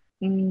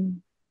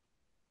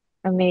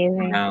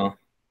 Amazing. Wow.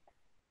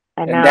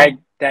 I know. And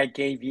that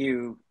gave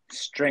you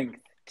strength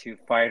to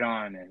fight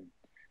on, and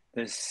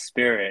this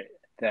spirit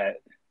that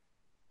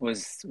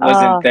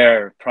wasn't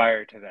there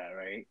prior to that,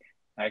 right?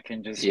 I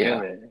can just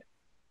feel it.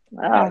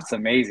 That's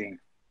amazing.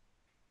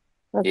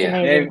 That's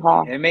amazing,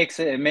 Paul. It makes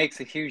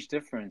a huge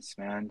difference,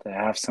 man, to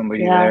have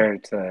somebody there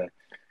to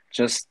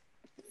just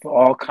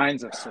all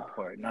kinds of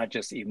support, not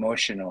just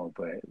emotional,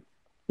 but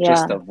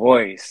just a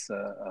voice,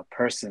 a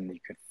person you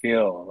could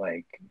feel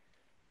like,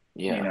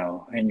 you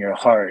know, in your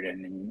heart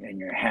and in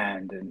your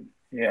hand, and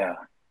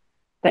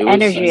the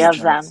energy of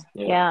them.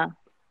 Yeah.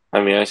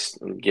 I mean,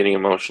 I'm getting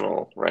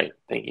emotional, right,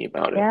 thinking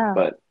about it.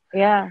 But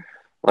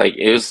like,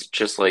 it was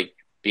just like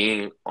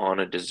being on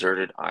a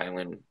deserted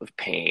island of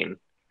pain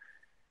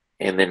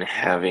and then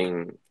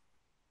having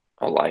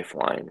a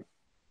lifeline.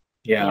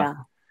 Yeah.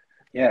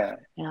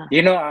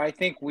 You know, I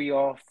think we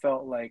all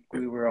felt like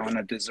we were on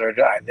a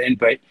deserted island,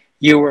 but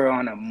you were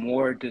on a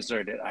more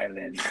deserted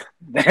island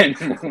than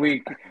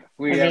we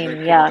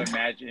ever could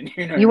imagine.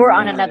 You know, you were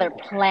on another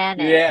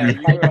planet. Yeah,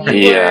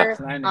 you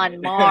were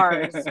on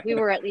Mars. We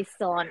were at least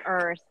still on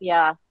Earth.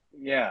 Yeah.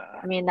 Yeah.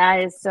 I mean,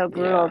 that is so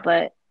brutal,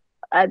 but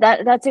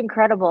that's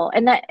incredible.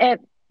 And I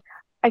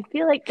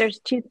feel like there's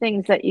two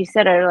things that you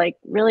said are like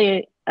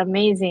really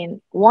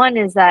amazing. One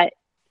is that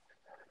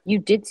you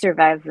did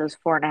survive those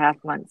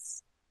 4.5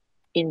 months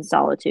in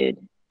solitude,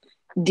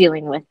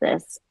 dealing with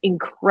this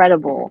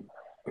incredible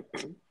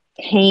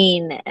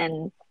pain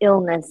and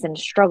illness and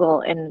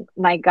struggle. And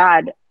my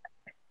God,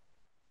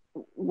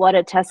 what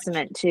a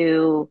testament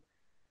to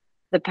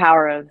the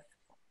power of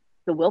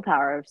the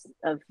willpower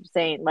of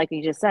saying, like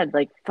you just said,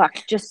 like, fuck,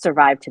 just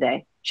survive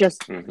today.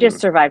 Just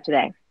survive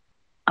today.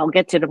 I'll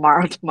get to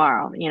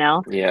tomorrow, you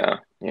know? Yeah.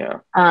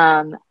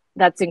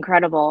 That's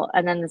incredible.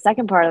 And then the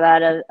second part of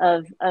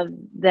that of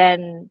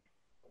then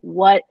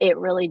what it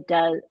really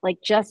does, like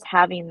just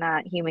having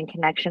that human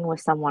connection with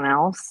someone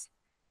else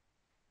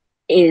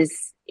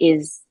is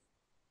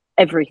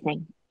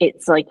everything.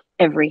 It's like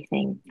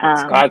everything.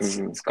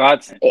 It's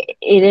God's. It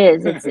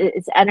is.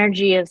 It's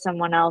energy of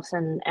someone else,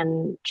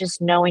 and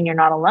just knowing you're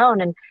not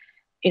alone. And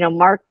you know,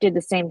 Mark did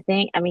the same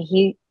thing. I mean,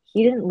 he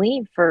didn't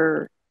leave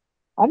for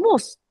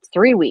almost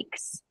 3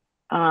 weeks.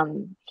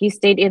 He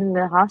stayed in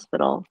the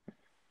hospital.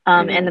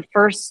 And the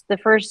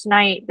first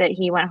night that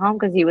he went home,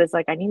 because he was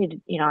like, I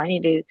need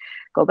to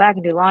go back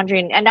and do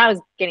laundry, and I was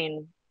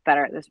getting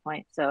better at this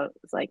point, so it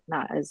was like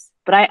not as,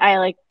 but I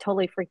like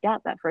totally freaked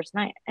out that first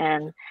night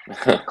and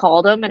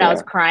called him, and I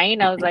was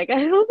crying. I was like,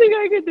 I don't think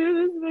I can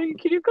do this.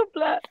 Like, can you come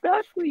back,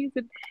 please?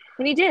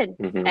 And he did.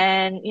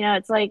 And you know,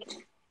 it's like,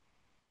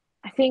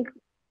 I think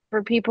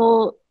for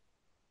people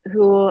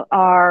who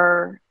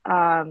are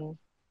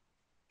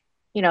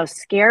you know,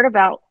 scared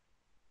about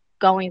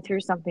going through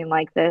something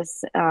like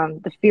this,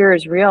 the fear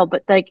is real,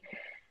 but like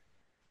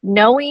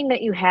knowing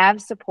that you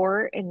have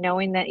support and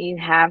knowing that you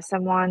have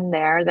someone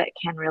there that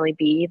can really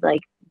be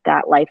like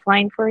that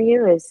lifeline for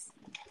you is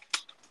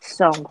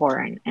so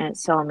important, and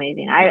it's so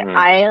amazing.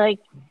 I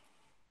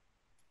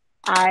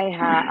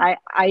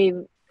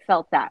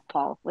felt that,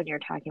 Paul, when you're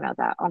talking about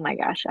that. Oh my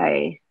gosh,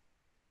 I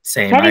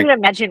Same. can't even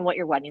imagine what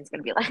your wedding's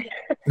going to be like.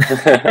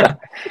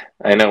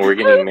 I know, we're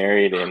getting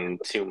married in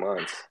 2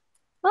 months.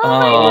 Oh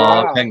my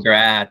Oh, gosh.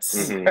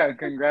 congrats. Mhm. So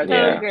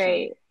Congratulations.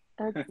 great.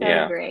 That's so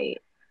Yeah. great.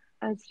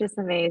 That's just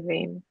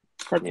amazing.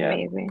 That's Yeah.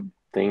 amazing.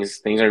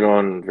 Things are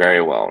going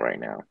very well right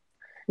now.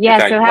 Yeah, In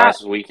fact, so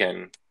last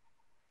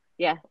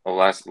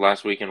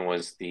weekend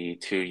was the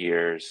 2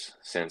 years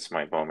since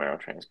my bone marrow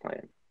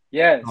transplant.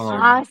 Yes. Oh,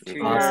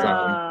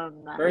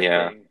 awesome. Birthday.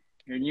 Yeah.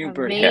 Your new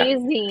birthday. Yeah.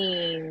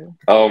 Amazing.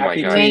 Oh my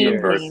Happy gosh, 2 the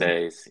years.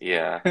 birthdays.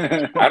 Yeah.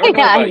 I don't know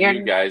Yeah, about you're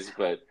you guys,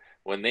 but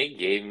when they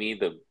gave me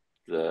the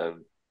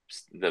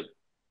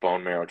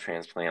bone marrow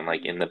transplant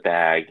like in the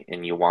bag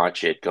and you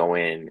watch it go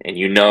in and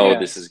you know Yeah.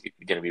 this is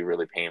going to be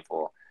really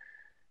painful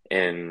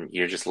and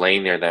you're just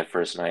laying there that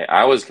first night.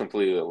 I was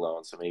completely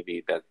alone, so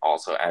maybe that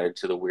also added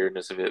to the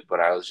weirdness of it,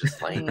 but I was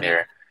just laying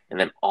there and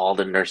then all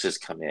the nurses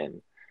come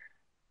in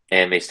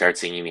and they start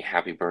singing me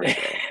happy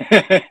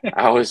birthday.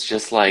 I was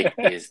just like,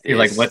 is You're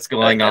like, this what's an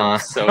going on?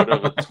 episode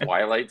of a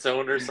Twilight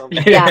Zone or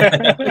something?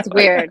 Yeah, it's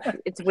weird.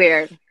 It's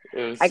weird.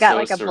 It was I got so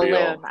like a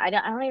surreal. balloon. I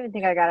don't even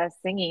think I got us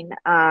singing.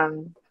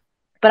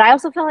 But I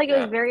also felt like it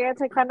was Yeah. very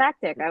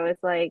anticlimactic. I was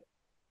like,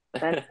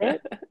 that's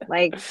it?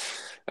 Like,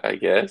 I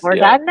guess, we're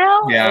yeah. done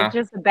now? Yeah. It's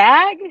just a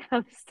bag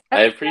of I stem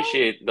cells?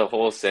 appreciate the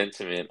whole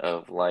sentiment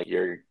of like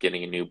you're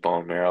getting a new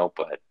bone marrow,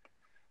 but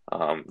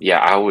yeah,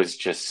 I was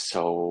a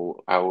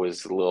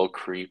little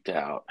creeped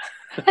out.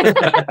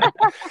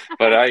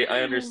 But I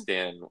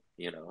understand,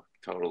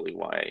 totally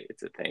why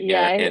it's a thing.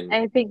 Yeah, And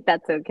I think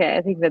that's okay.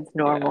 I think that's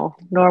yeah, normal.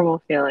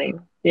 Normal feeling.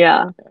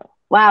 Yeah. yeah.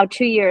 Wow,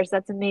 2 years.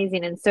 That's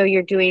amazing. And so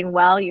you're doing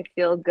well. You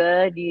feel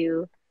good.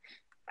 You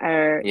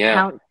are Yeah.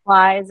 count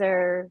wise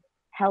are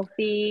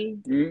healthy.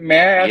 May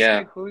I ask Yeah.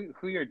 you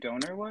who your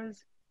donor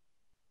was?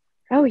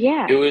 Oh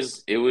yeah. It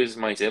was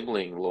my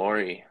sibling,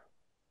 Lori.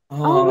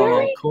 Oh Oh,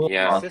 really? cool.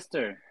 Yeah, Your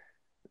sister.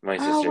 my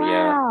Oh sister,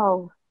 yeah.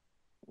 wow.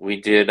 We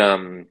did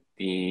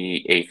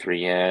the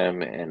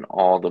A3M and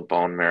all the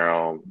bone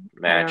marrow I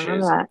remember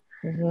matches, that.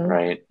 Mhm.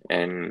 right?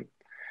 And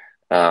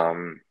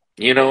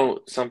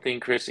something,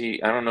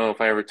 Chrissy, I don't know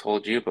if I ever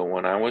told you, but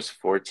when I was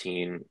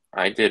 14,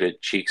 I did a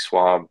cheek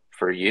swab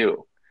for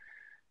you.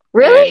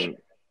 Really? And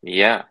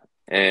yeah,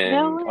 No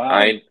and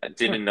way. I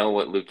didn't know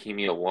what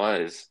leukemia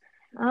was.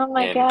 Oh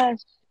my And gosh.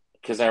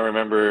 because I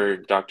remember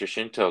Dr.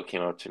 Shinto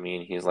came up to me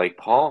and he's like,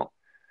 Paul,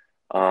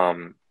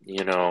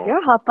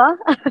 You're Hoppa.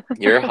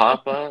 you're a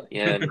Hapa,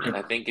 and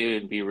I think it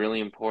would be really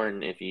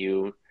important if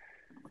you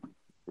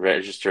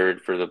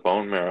registered for the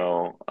bone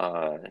marrow,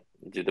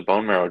 did the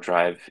bone marrow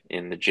drive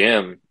in the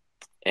gym,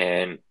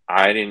 and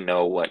I didn't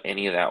know what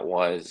any of that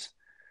was.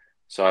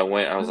 So I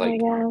was Oh my like,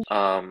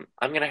 gosh.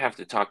 I'm gonna have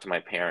to talk to my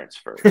parents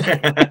first. And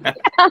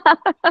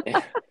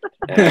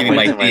I Giving went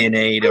my to my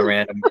DNA to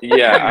random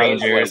yeah, I was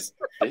like, strangers.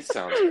 this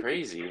sounds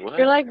crazy. You're What?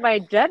 like, my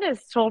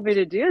dentist told me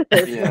to do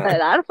this, Yeah.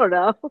 but I don't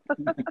know.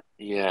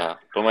 Yeah,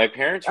 but my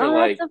parents were Oh, that's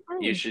like, so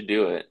you funny. should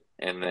do it.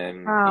 And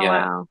then Oh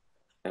yeah, wow.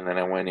 and then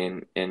I went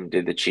in and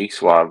did the cheek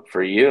swab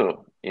for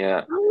you.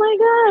 Yeah. Oh my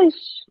gosh.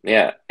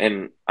 Yeah,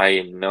 and I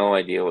had no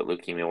idea what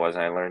leukemia was.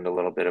 I learned a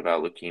little bit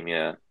about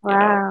leukemia,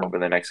 Wow. over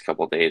the next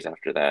couple of days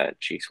after that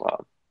cheek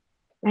swab.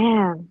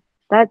 Man,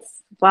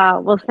 that's wow.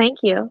 Well, thank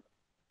you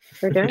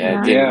for doing Yeah,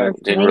 it that. Yeah.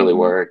 That's didn't really amazing.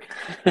 work.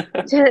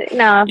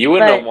 No, You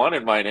wouldn't but have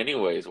wanted mine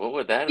anyways. What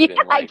would that have yeah, been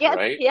I like, guess,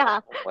 right? yeah.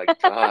 Oh my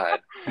God.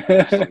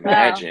 Just Well,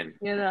 imagine.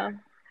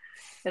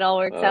 it all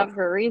works out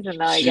for a reason,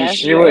 though, I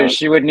guess. Yeah.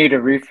 She would need a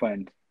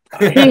refund.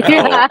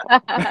 I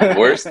know.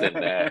 Worse than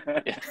that.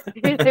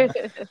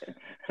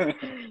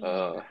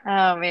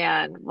 Oh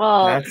man.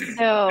 Well, That's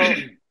so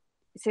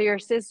your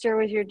sister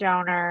was your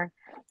donor.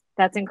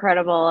 That's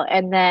incredible.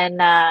 And then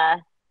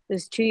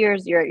there's 2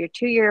 years. You're at your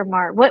 2 year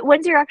mark.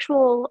 When's your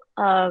actual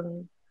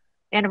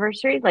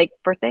anniversary? Like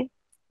birthday?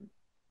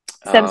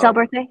 Stem cell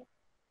birthday?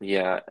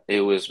 Yeah,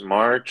 it was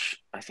March.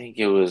 I think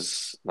it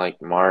was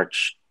like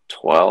March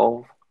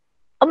 12.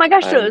 Oh my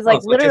gosh! So it was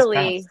like so it just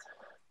literally. passed.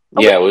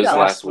 Oh, Yeah, where'd it you was go?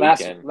 last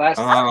weekend.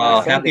 Oh,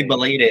 happy Sunday.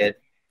 belated.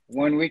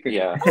 1 week ago.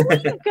 Yeah, Oh,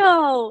 where'd you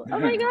go? Oh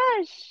my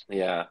gosh!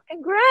 yeah.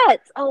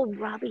 Congrats! Oh,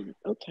 Robbie.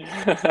 Okay.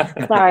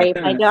 Sorry,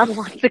 my dog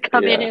wants to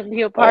come in Yeah. and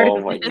be a part Oh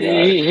of my this.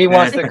 God. He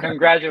wants to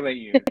congratulate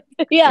you.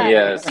 Yeah,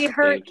 Yes, he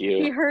heard. thank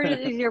you. He heard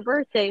it is your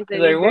birthday, so He's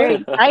like, he's very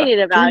what? excited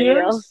 2 about you.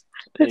 years?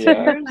 2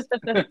 Yeah. years?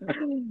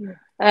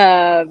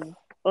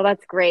 Well,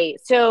 that's great.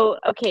 So,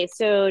 okay,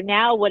 so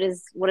now what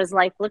does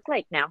life look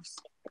like now?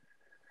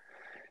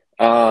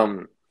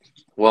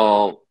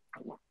 Well,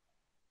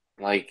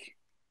 like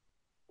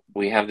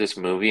we have this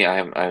movie.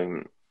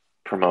 I'm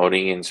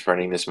promoting and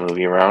spreading this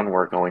movie around.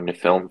 We're going to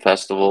film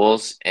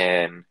festivals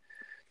and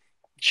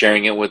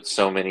sharing it with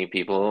so many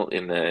people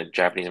in the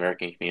Japanese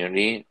American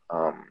community,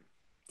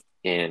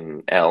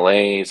 in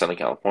LA, Southern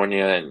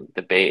California, and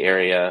the Bay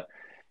Area.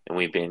 And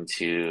we've been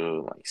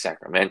to like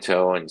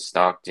Sacramento and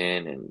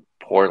Stockton and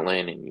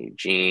Portland and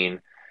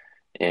Eugene,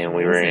 and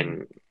we were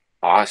in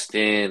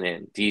Austin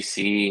and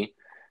DC.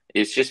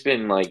 It's just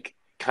been like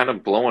kind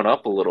of blowing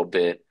up a little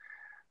bit.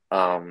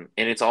 And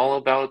it's all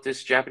about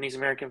this Japanese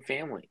American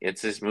family.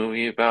 It's this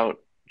movie about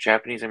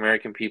Japanese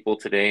American people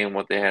today and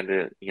what they had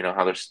to,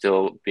 how they're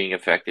still being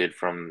affected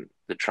from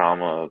the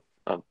trauma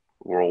of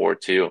World War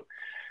II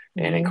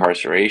and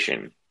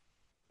incarceration.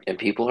 And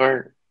people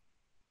are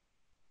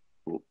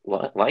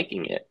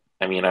liking it.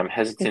 I mean, I'm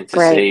hesitant to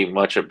say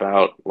much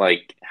about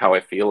like how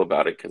I feel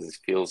about it because it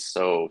feels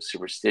so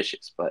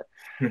superstitious, but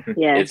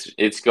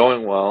it's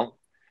going well.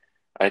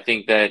 I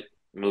think that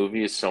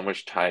movie is so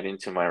much tied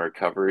into my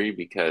recovery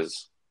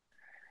because,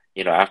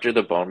 after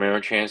the bone marrow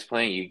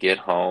transplant, you get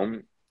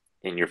home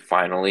and you're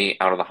finally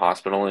out of the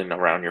hospital and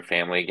around your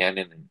family again,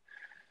 and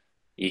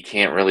you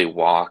can't really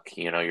walk.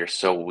 You're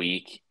so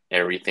weak.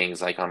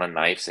 Everything's like on a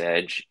knife's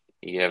edge.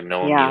 You have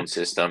no immune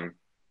system.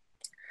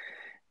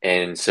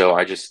 And so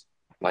I just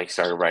like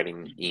started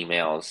writing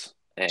emails,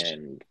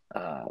 and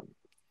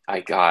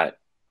I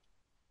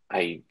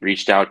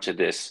reached out to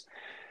this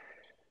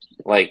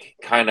like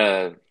kind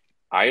of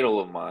idol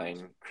of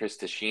mine, Chris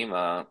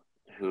Tashima,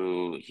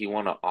 who he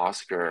won an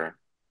Oscar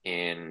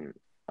in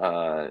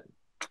the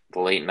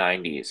late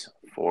 90s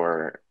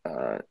for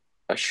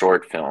a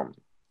short film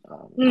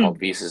called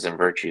Vices and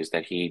Virtues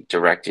that he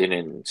directed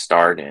and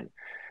starred in.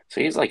 So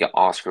he's like an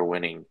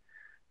Oscar-winning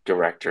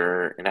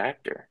director and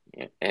actor.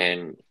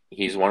 And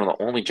he's one of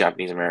the only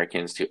Japanese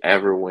Americans to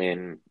ever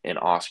win an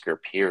Oscar,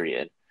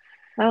 period.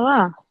 Oh,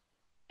 wow.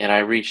 And I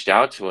reached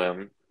out to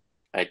him.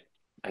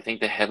 I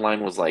think the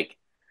headline was like,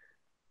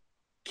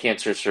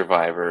 cancer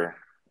survivivor,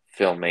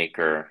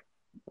 filmmaker,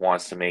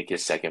 wants to make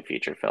his second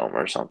feature film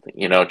or something.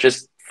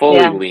 Just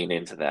fully lean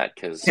into that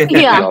because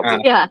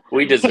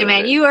we deserve hey,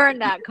 man, it. you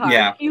earned that card.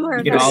 Yeah, you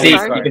earned can that always,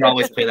 card. You can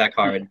always play that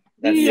card.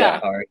 That's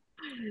that card.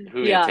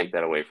 Who can take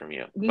that away from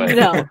you? But,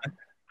 no.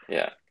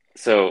 Yeah.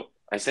 So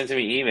I sent him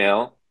an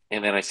email,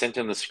 and then I sent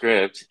him the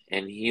script,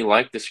 and he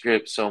liked the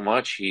script so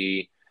much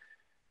he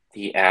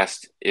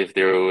asked if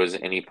there was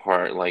any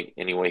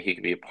way he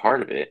could be a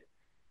part of it.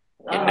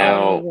 And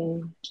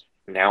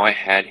now I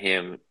had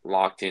him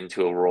locked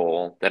into a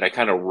role that I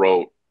kind of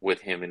wrote with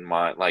him in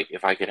mind. Like,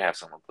 if I could have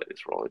someone play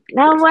this role, it'd be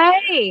no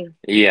crazy. way.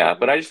 Yeah,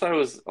 but I just thought it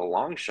was a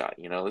long shot.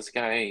 This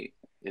guy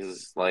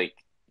is like,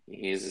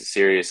 he's a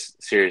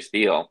serious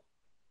deal.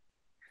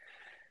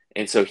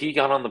 And so he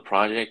got on the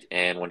project,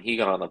 and when he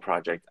got on the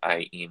project,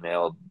 I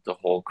emailed the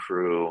whole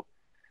crew,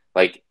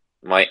 like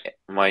my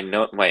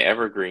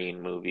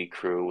evergreen movie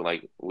crew.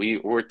 Like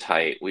we're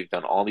tight. We've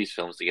done all these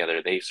films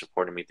together. They've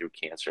supported me through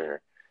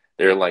cancer.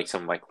 They're like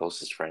some of my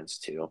closest friends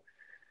too.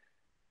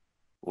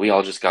 We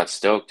all just got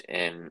stoked,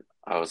 and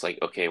I was like,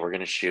 okay, we're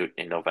gonna shoot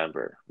in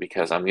November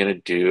because I'm gonna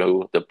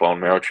do the bone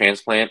marrow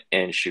transplant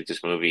and shoot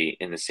this movie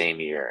in the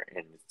same year,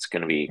 and it's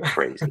gonna be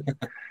crazy.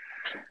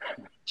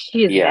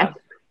 Jeez, man.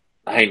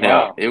 I know.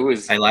 Wow. It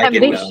was. I like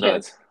it.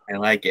 Nuts. I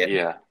like it.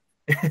 Yeah.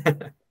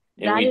 And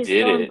we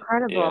did so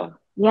incredible.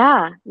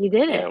 Yeah, you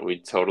did it. Yeah,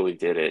 we totally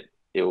did it.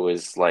 It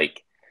was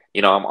like,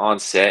 I'm on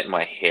set and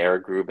my hair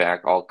grew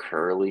back all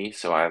curly,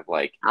 so I have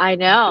like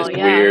this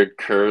weird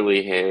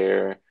curly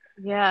hair.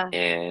 Yeah.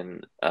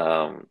 And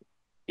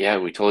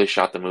we totally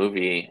shot the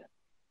movie,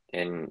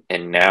 and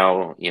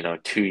now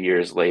 2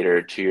 years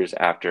later, 2 years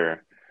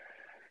after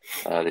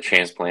the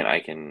transplant, I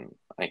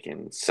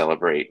can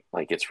celebrate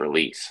like its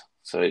release.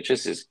 So it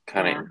just is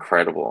kind of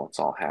incredible. It's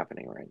all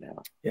happening right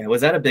now. Yeah.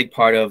 Was that a big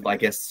part of, I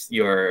guess,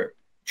 your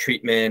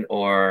treatment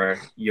or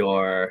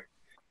your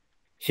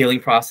healing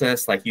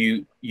process? Like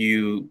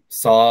you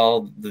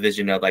saw the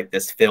vision of like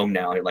this film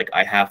now. You're like,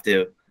 I have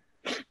to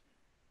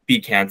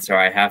beat cancer.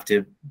 I have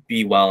to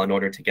be well in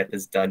order to get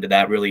this done. Did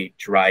that really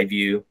drive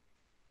you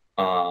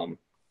during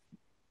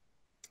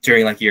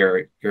like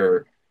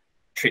your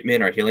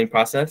treatment or healing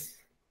process?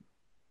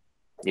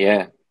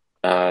 Yeah.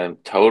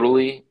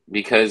 Totally,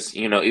 because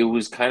it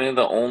was kind of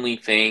the only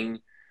thing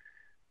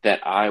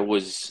that I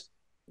was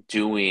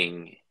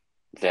doing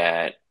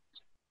that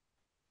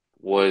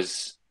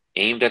was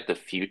aimed at the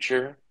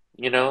future,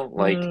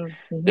 like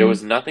there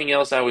was nothing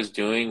else I was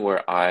doing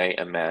where I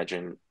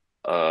imagined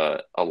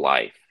a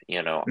life,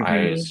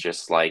 I was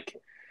just like,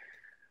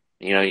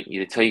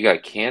 until you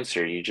got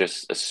cancer, you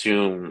just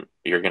assume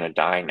you're gonna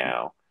die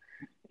now,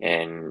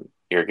 and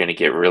you're gonna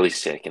get really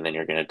sick, and then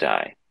you're gonna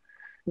die.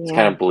 It's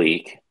kind of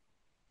bleak.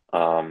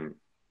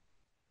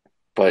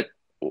 But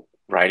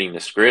writing the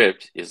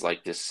script is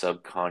like this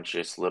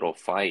subconscious little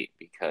fight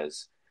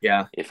because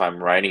if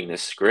I'm writing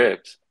this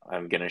script,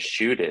 I'm going to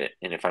shoot it.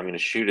 And if I'm going to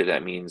shoot it,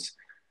 that means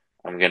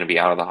I'm going to be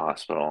out of the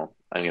hospital.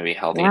 I'm going to be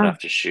healthy enough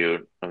to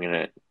shoot. I'm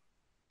going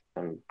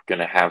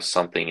to have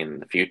something in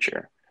the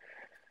future.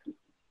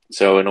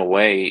 So in a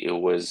way, it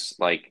was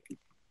like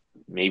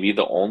maybe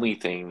the only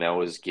thing that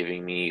was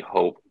giving me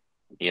hope,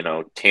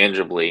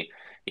 tangibly.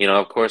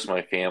 Of course,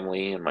 my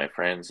family and my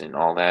friends and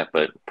all that,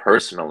 but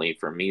personally,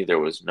 for me, there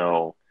was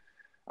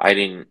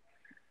I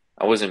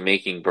wasn't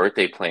making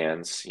birthday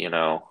plans,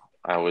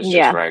 I was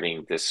just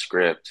writing this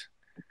script,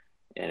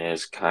 and it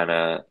was kind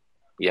of,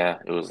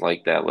 it was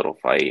like that little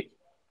fight.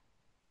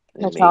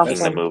 And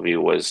making the movie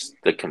was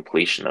the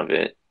completion of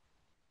it.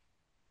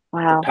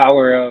 Wow. The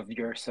power of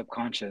your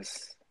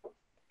subconscious.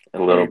 A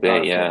little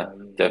bit, powerful. yeah,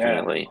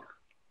 definitely.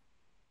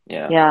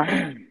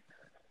 Yeah.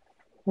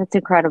 That's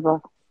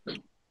incredible.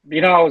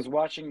 You know, I was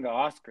watching the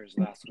Oscars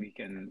last week,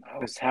 and I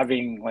was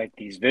having like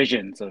these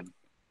visions of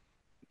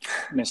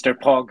Mr.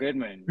 Paul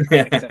Goodman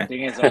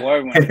accepting his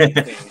award one of these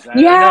days. I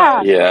don't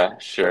know. Yeah,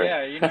 sure.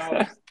 Yeah, you know, I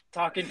was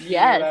talking to you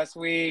Yes. last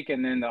week,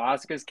 and then the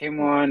Oscars came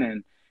on,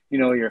 and you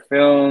know, your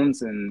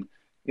films, and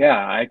yeah,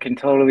 I can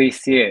totally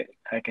see it.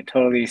 I can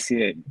totally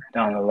see it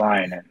down the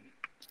line, and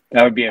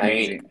that would be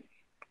amazing.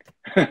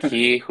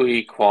 Ke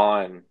Huy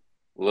Quan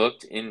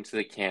looked into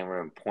the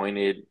camera and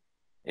pointed.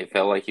 It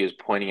felt like he was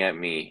pointing at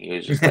me. He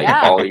was just like,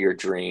 Yeah. "Follow your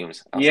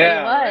dreams." I was like,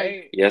 Yeah,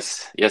 right.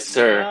 "Yes, yes,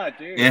 sir." Yeah,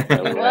 dude. Yeah. I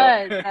It will.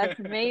 was. That's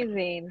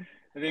amazing.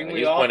 I think He we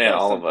was all pointing at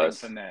felt all of something us.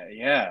 from that.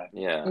 Yeah.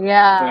 Yeah.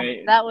 Yeah,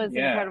 But that was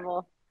yeah.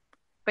 incredible.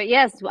 But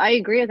yes, I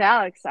agree with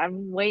Alex.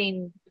 I'm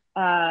waiting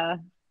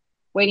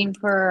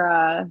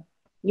for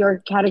your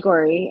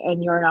category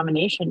and your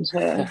nomination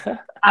to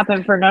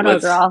happen for No No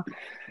Let's Girl.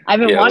 I've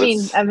been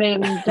let's I've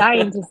been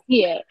dying to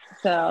see it.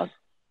 So,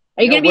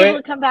 are you Yeah, going to be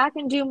able to come back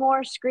and do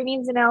more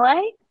screenings in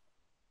LA?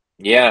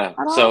 Yeah. At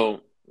all?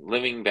 So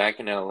living back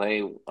in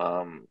LA,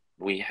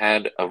 we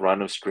had a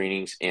run of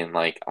screenings in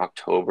like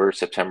October,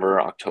 September,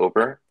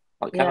 October,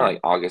 like kind of Yeah. like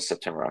August,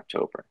 September,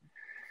 October.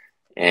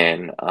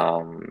 And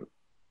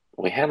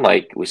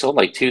we sold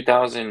like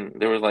 2,000,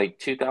 there were like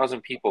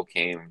 2,000 people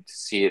came to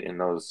see it in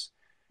those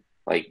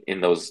Great.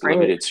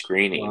 limited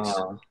screenings.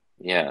 Wow.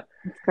 Yeah.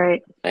 That's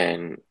great.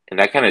 And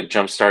that kind of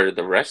jump started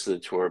the rest of the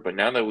tour. But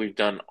now that we've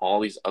done all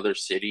these other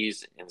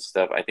cities and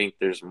stuff, I think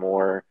there's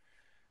more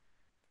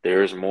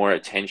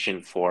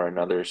attention for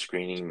another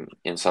screening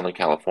in Southern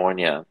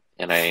California.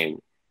 And I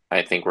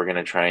think we're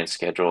gonna try and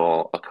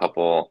schedule a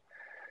couple,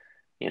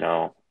 you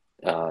know,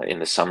 in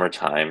the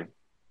summertime.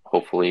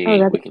 Hopefully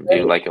that'd we be can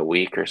great. do like a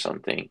week or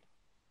something.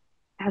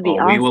 That'd be Oh,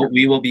 awesome.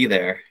 we will be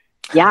there.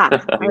 Yeah,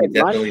 We will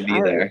definitely be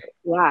there.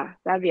 Yeah,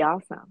 that'd be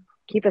awesome.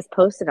 Keep us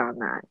posted on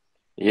that.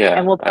 Yeah,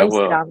 And we'll I post it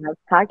will. on the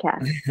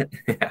podcast.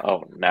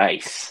 Oh,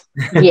 nice.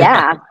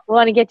 Yeah, we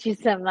want to get you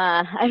some.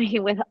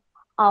 With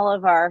all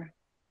of our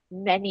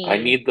many. I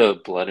need the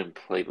blood and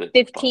platelets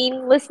 15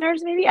 bump.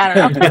 listeners, maybe. I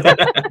don't know.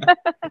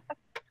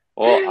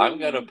 Well, I'm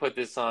gonna put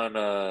this on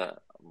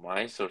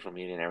my social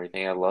media and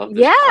everything. I love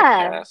this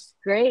Yeah, podcast.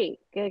 great,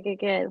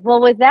 good.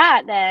 Well, with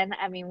that, then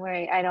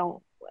we're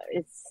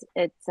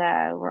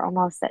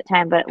almost at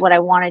time. But what I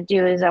want to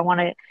do is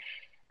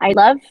I'd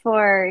love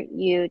for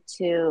you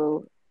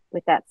to.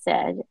 With that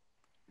said,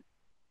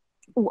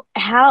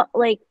 how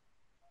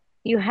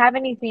you have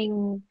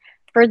anything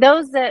for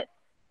those that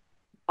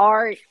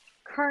are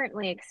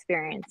currently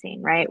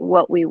experiencing, right,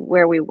 where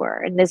we were,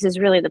 and this is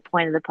really the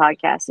point of the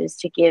podcast, is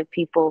to give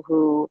people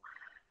who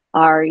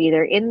are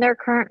either in their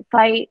current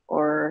fight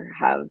or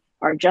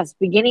are just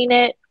beginning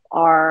it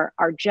or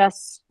are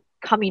just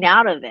coming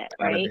out of it,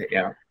 right?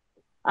 Yeah.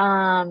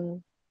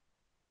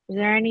 Is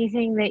there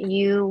anything that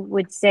you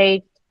would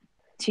say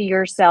to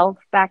yourself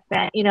back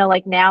then,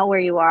 like now where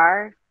you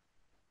are?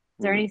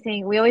 Is there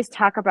anything we always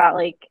talk about,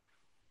 like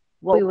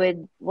what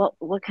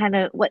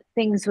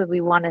things would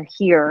we want to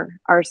hear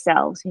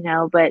ourselves,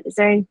 but is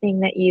there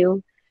anything that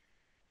you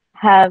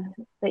have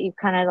that you've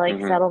kind of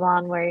like settled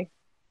on where you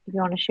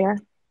want to share?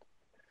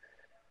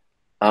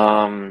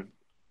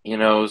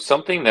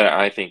 Something that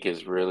I think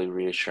is really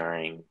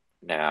reassuring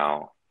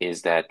now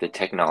is that the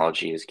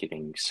technology is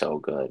getting so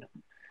good.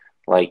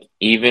 Like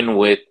even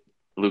with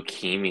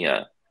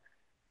leukemia,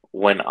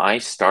 when I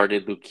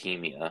started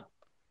leukemia,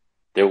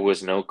 there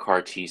was no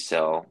CAR T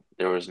cell,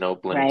 there was no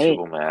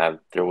blinatumomab,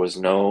 there was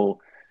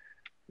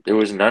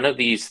none of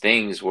these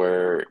things,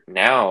 where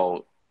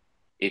now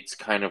it's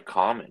kind of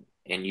common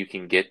and you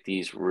can get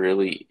these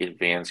really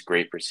advanced,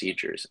 great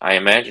procedures. I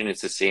imagine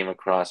it's the same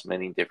across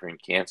many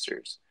different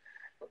cancers.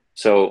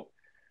 So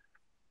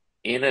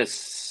in a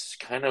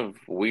kind of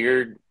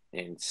weird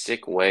and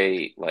sick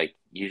way, like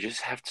you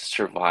just have to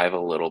survive a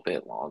little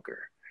bit longer.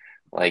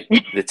 Like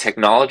the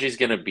technology is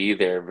going to be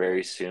there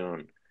very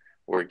soon.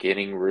 We're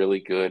getting really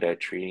good at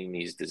treating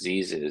these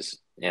diseases,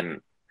 and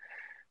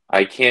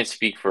I can't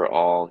speak for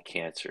all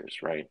cancers,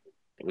 right?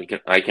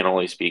 I can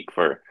only speak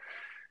for,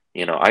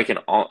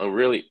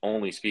 really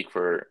only speak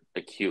for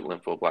acute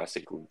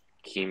lymphoblastic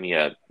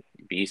leukemia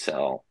B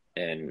cell.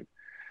 And,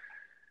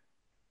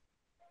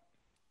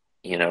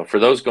 for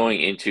those going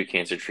into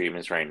cancer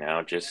treatments right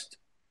now, just,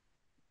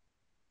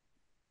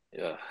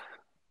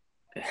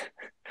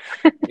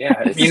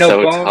 Yeah, it's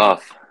so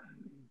tough.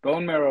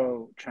 Bone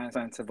marrow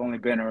transplants have only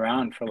been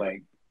around for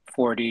like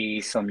 40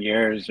 some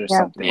years or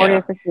something. 40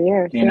 or 50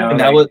 years. And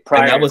that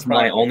was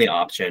my only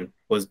option,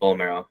 was bone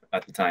marrow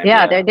at the time.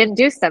 Yeah, they didn't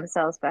do stem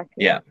cells back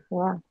then. Yeah.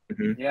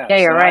 Mm-hmm. Yeah,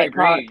 you're right.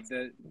 I agree.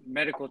 The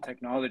medical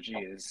technology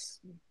is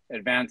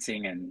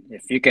advancing, and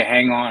if you can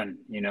hang on,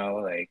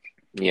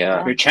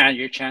 your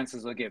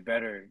chances will get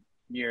better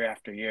year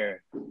after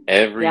year.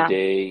 Every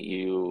day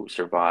you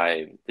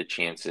survive, the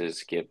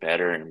chances get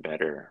better and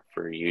better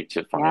for you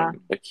to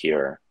find a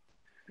cure.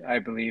 I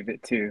believe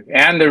it too.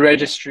 And the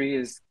registry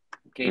is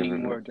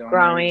gaining more donors.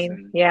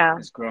 Growing,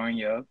 It's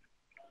growing up.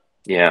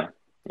 Yeah.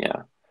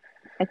 Yeah.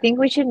 I think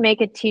we should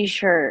make a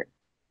T-shirt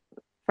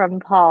from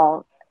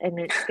Paul, and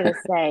it's gonna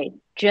say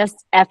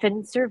 "Just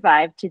effing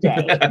survive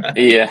today."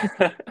 Yeah.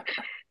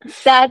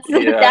 That's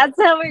Yeah.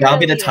 that's how we're That'll gonna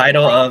be the do it.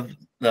 title Like,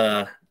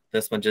 of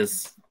this one.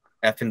 Just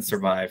effing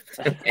survive.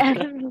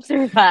 effing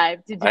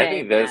survive today. I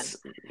think that's,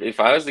 if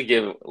I was to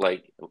give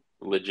like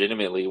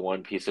legitimately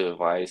one piece of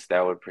advice,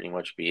 that would pretty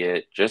much be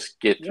it. Just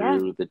get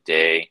through the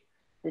day.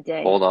 The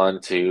day. Hold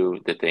on to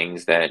the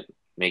things that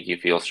make you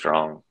feel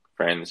strong.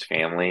 Friends,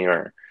 family,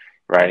 or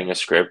writing a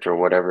script or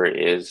whatever it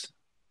is,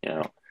 you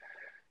know,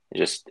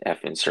 just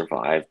effing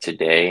survive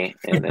today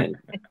and then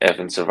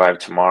effing survive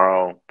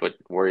tomorrow, but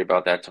worry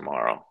about that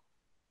tomorrow.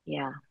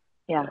 Yeah.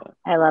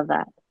 I love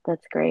that.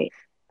 That's great.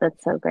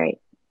 That's so great.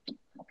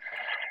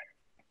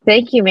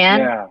 Thank you, man.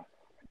 Yeah.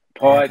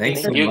 Paul, I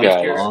Thanks think so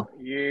much, Paul.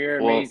 you're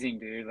amazing,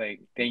 dude.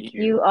 Like, thank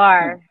you. You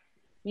are.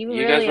 You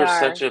You really guys were are.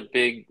 such a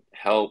big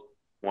help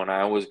when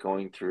I was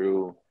going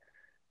through,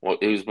 well,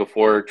 it was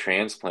before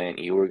transplant.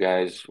 You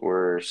guys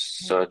were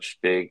such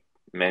big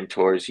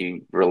mentors.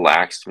 You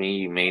relaxed me.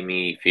 You made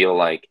me feel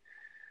like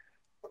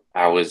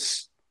I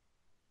was,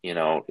 you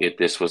know,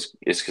 this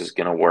is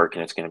going to work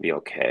and it's going to be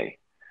okay.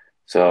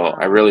 So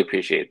I really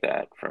appreciate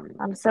that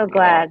I'm so from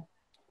glad.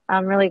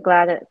 I'm really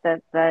glad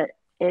that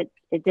it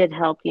did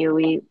help you.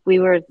 We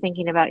were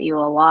thinking about you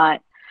a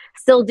lot,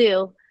 still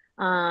do.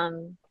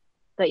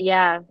 But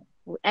yeah,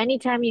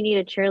 anytime you need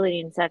a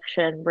cheerleading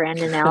section,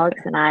 Brandon, Alex,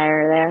 and I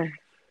are there.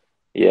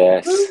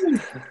 Yes.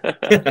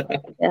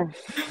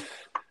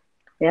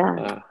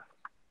 Yeah.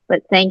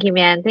 But thank you,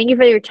 man. Thank you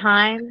for your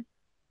time,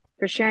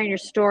 for sharing your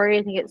story.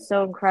 I think it's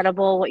so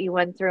incredible what you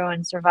went through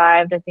and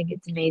survived. I think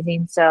it's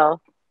amazing.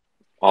 So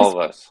All of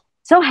us.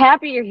 so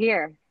happy you're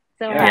here.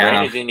 So Yeah, happy.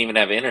 Brandon didn't even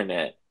have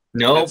internet.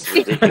 Nope. That's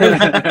ridiculous.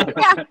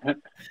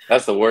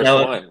 That's the worst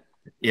one.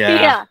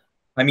 Yeah.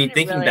 I mean, It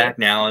thinking really back is.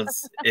 now,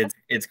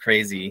 it's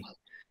crazy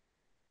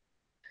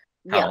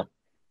how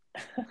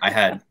I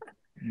had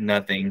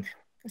nothing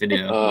to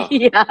do. Oh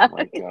Yeah.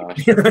 my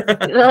gosh.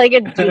 Like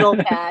a doodle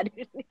pad.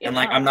 And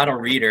like, I'm not a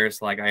reader,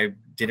 so like I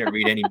didn't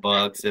read any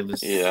books. It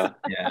was Yeah.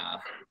 yeah.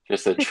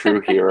 Just a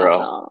true hero.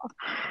 Oh,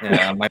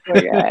 Yeah, my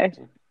poor guy.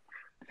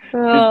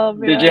 Oh,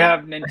 man. Did you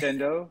have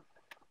Nintendo?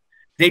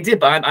 They did,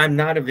 but I'm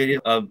not a video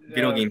game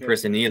Okay.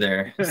 person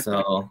either.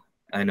 So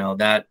I know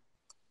that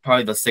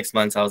probably the 6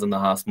 months I was in the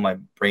hospital, my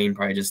brain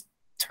probably just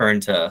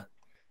turned to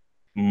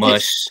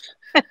mush.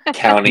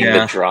 Counting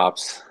the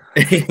drops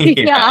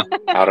Yeah.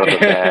 out of the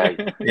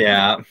bag.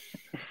 Yeah.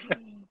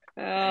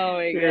 Oh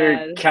my You're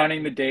god.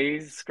 counting the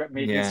days,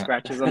 making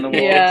scratches on the wall.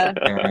 Yeah.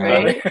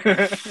 Right.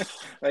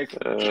 Like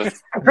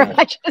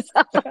Scratches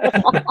on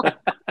the wall.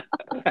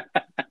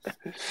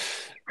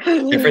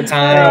 Different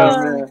times.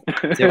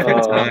 man.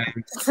 Different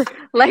times.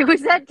 Like we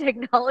said,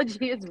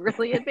 technology is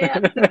really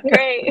advanced. It's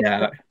great.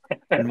 Yeah.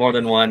 In more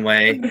than one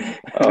way.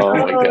 Oh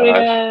my gosh.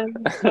 Man.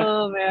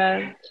 Oh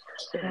man.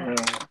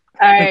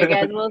 All right,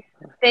 guys. Well,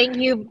 thank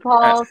you,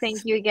 Paul.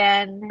 Thank you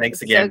again.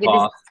 Thanks It's again,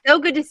 Paul. so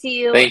good to see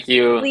you. Thank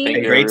you. Please. Thank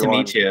you, Great to everyone.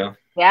 meet you.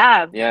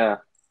 Yeah. Yeah.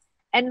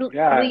 And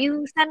will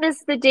you send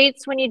us the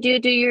dates when you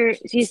do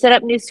you set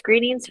up new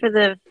screenings for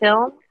the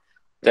film?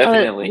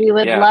 Definitely. We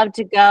would love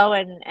to go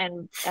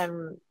and I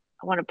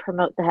want to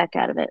promote the heck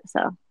out of it.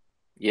 So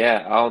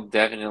yeah, I'll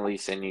definitely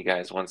send you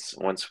guys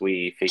once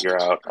we figure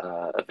out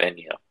a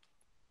venue.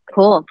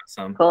 Cool.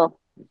 Awesome. Cool.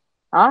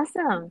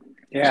 Awesome.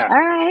 Yeah. All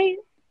right.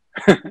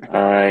 All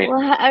right.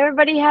 Well,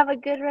 everybody have a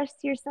good rest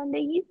of your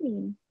Sunday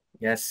evening.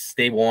 Yes,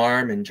 stay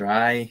warm and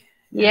dry.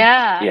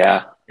 Yeah.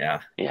 Yeah.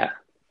 Yeah. Yeah.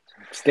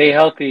 Stay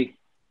healthy.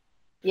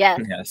 Yes.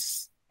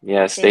 Yes.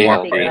 Yeah, stay More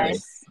healthy. importantly.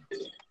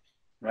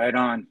 Right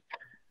on.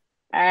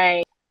 All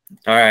right.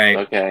 All right.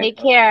 Okay. Take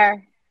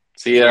care.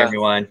 See See you, ya.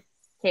 everyone.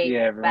 Okay. Yeah,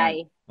 everyone.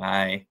 Bye.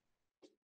 Bye.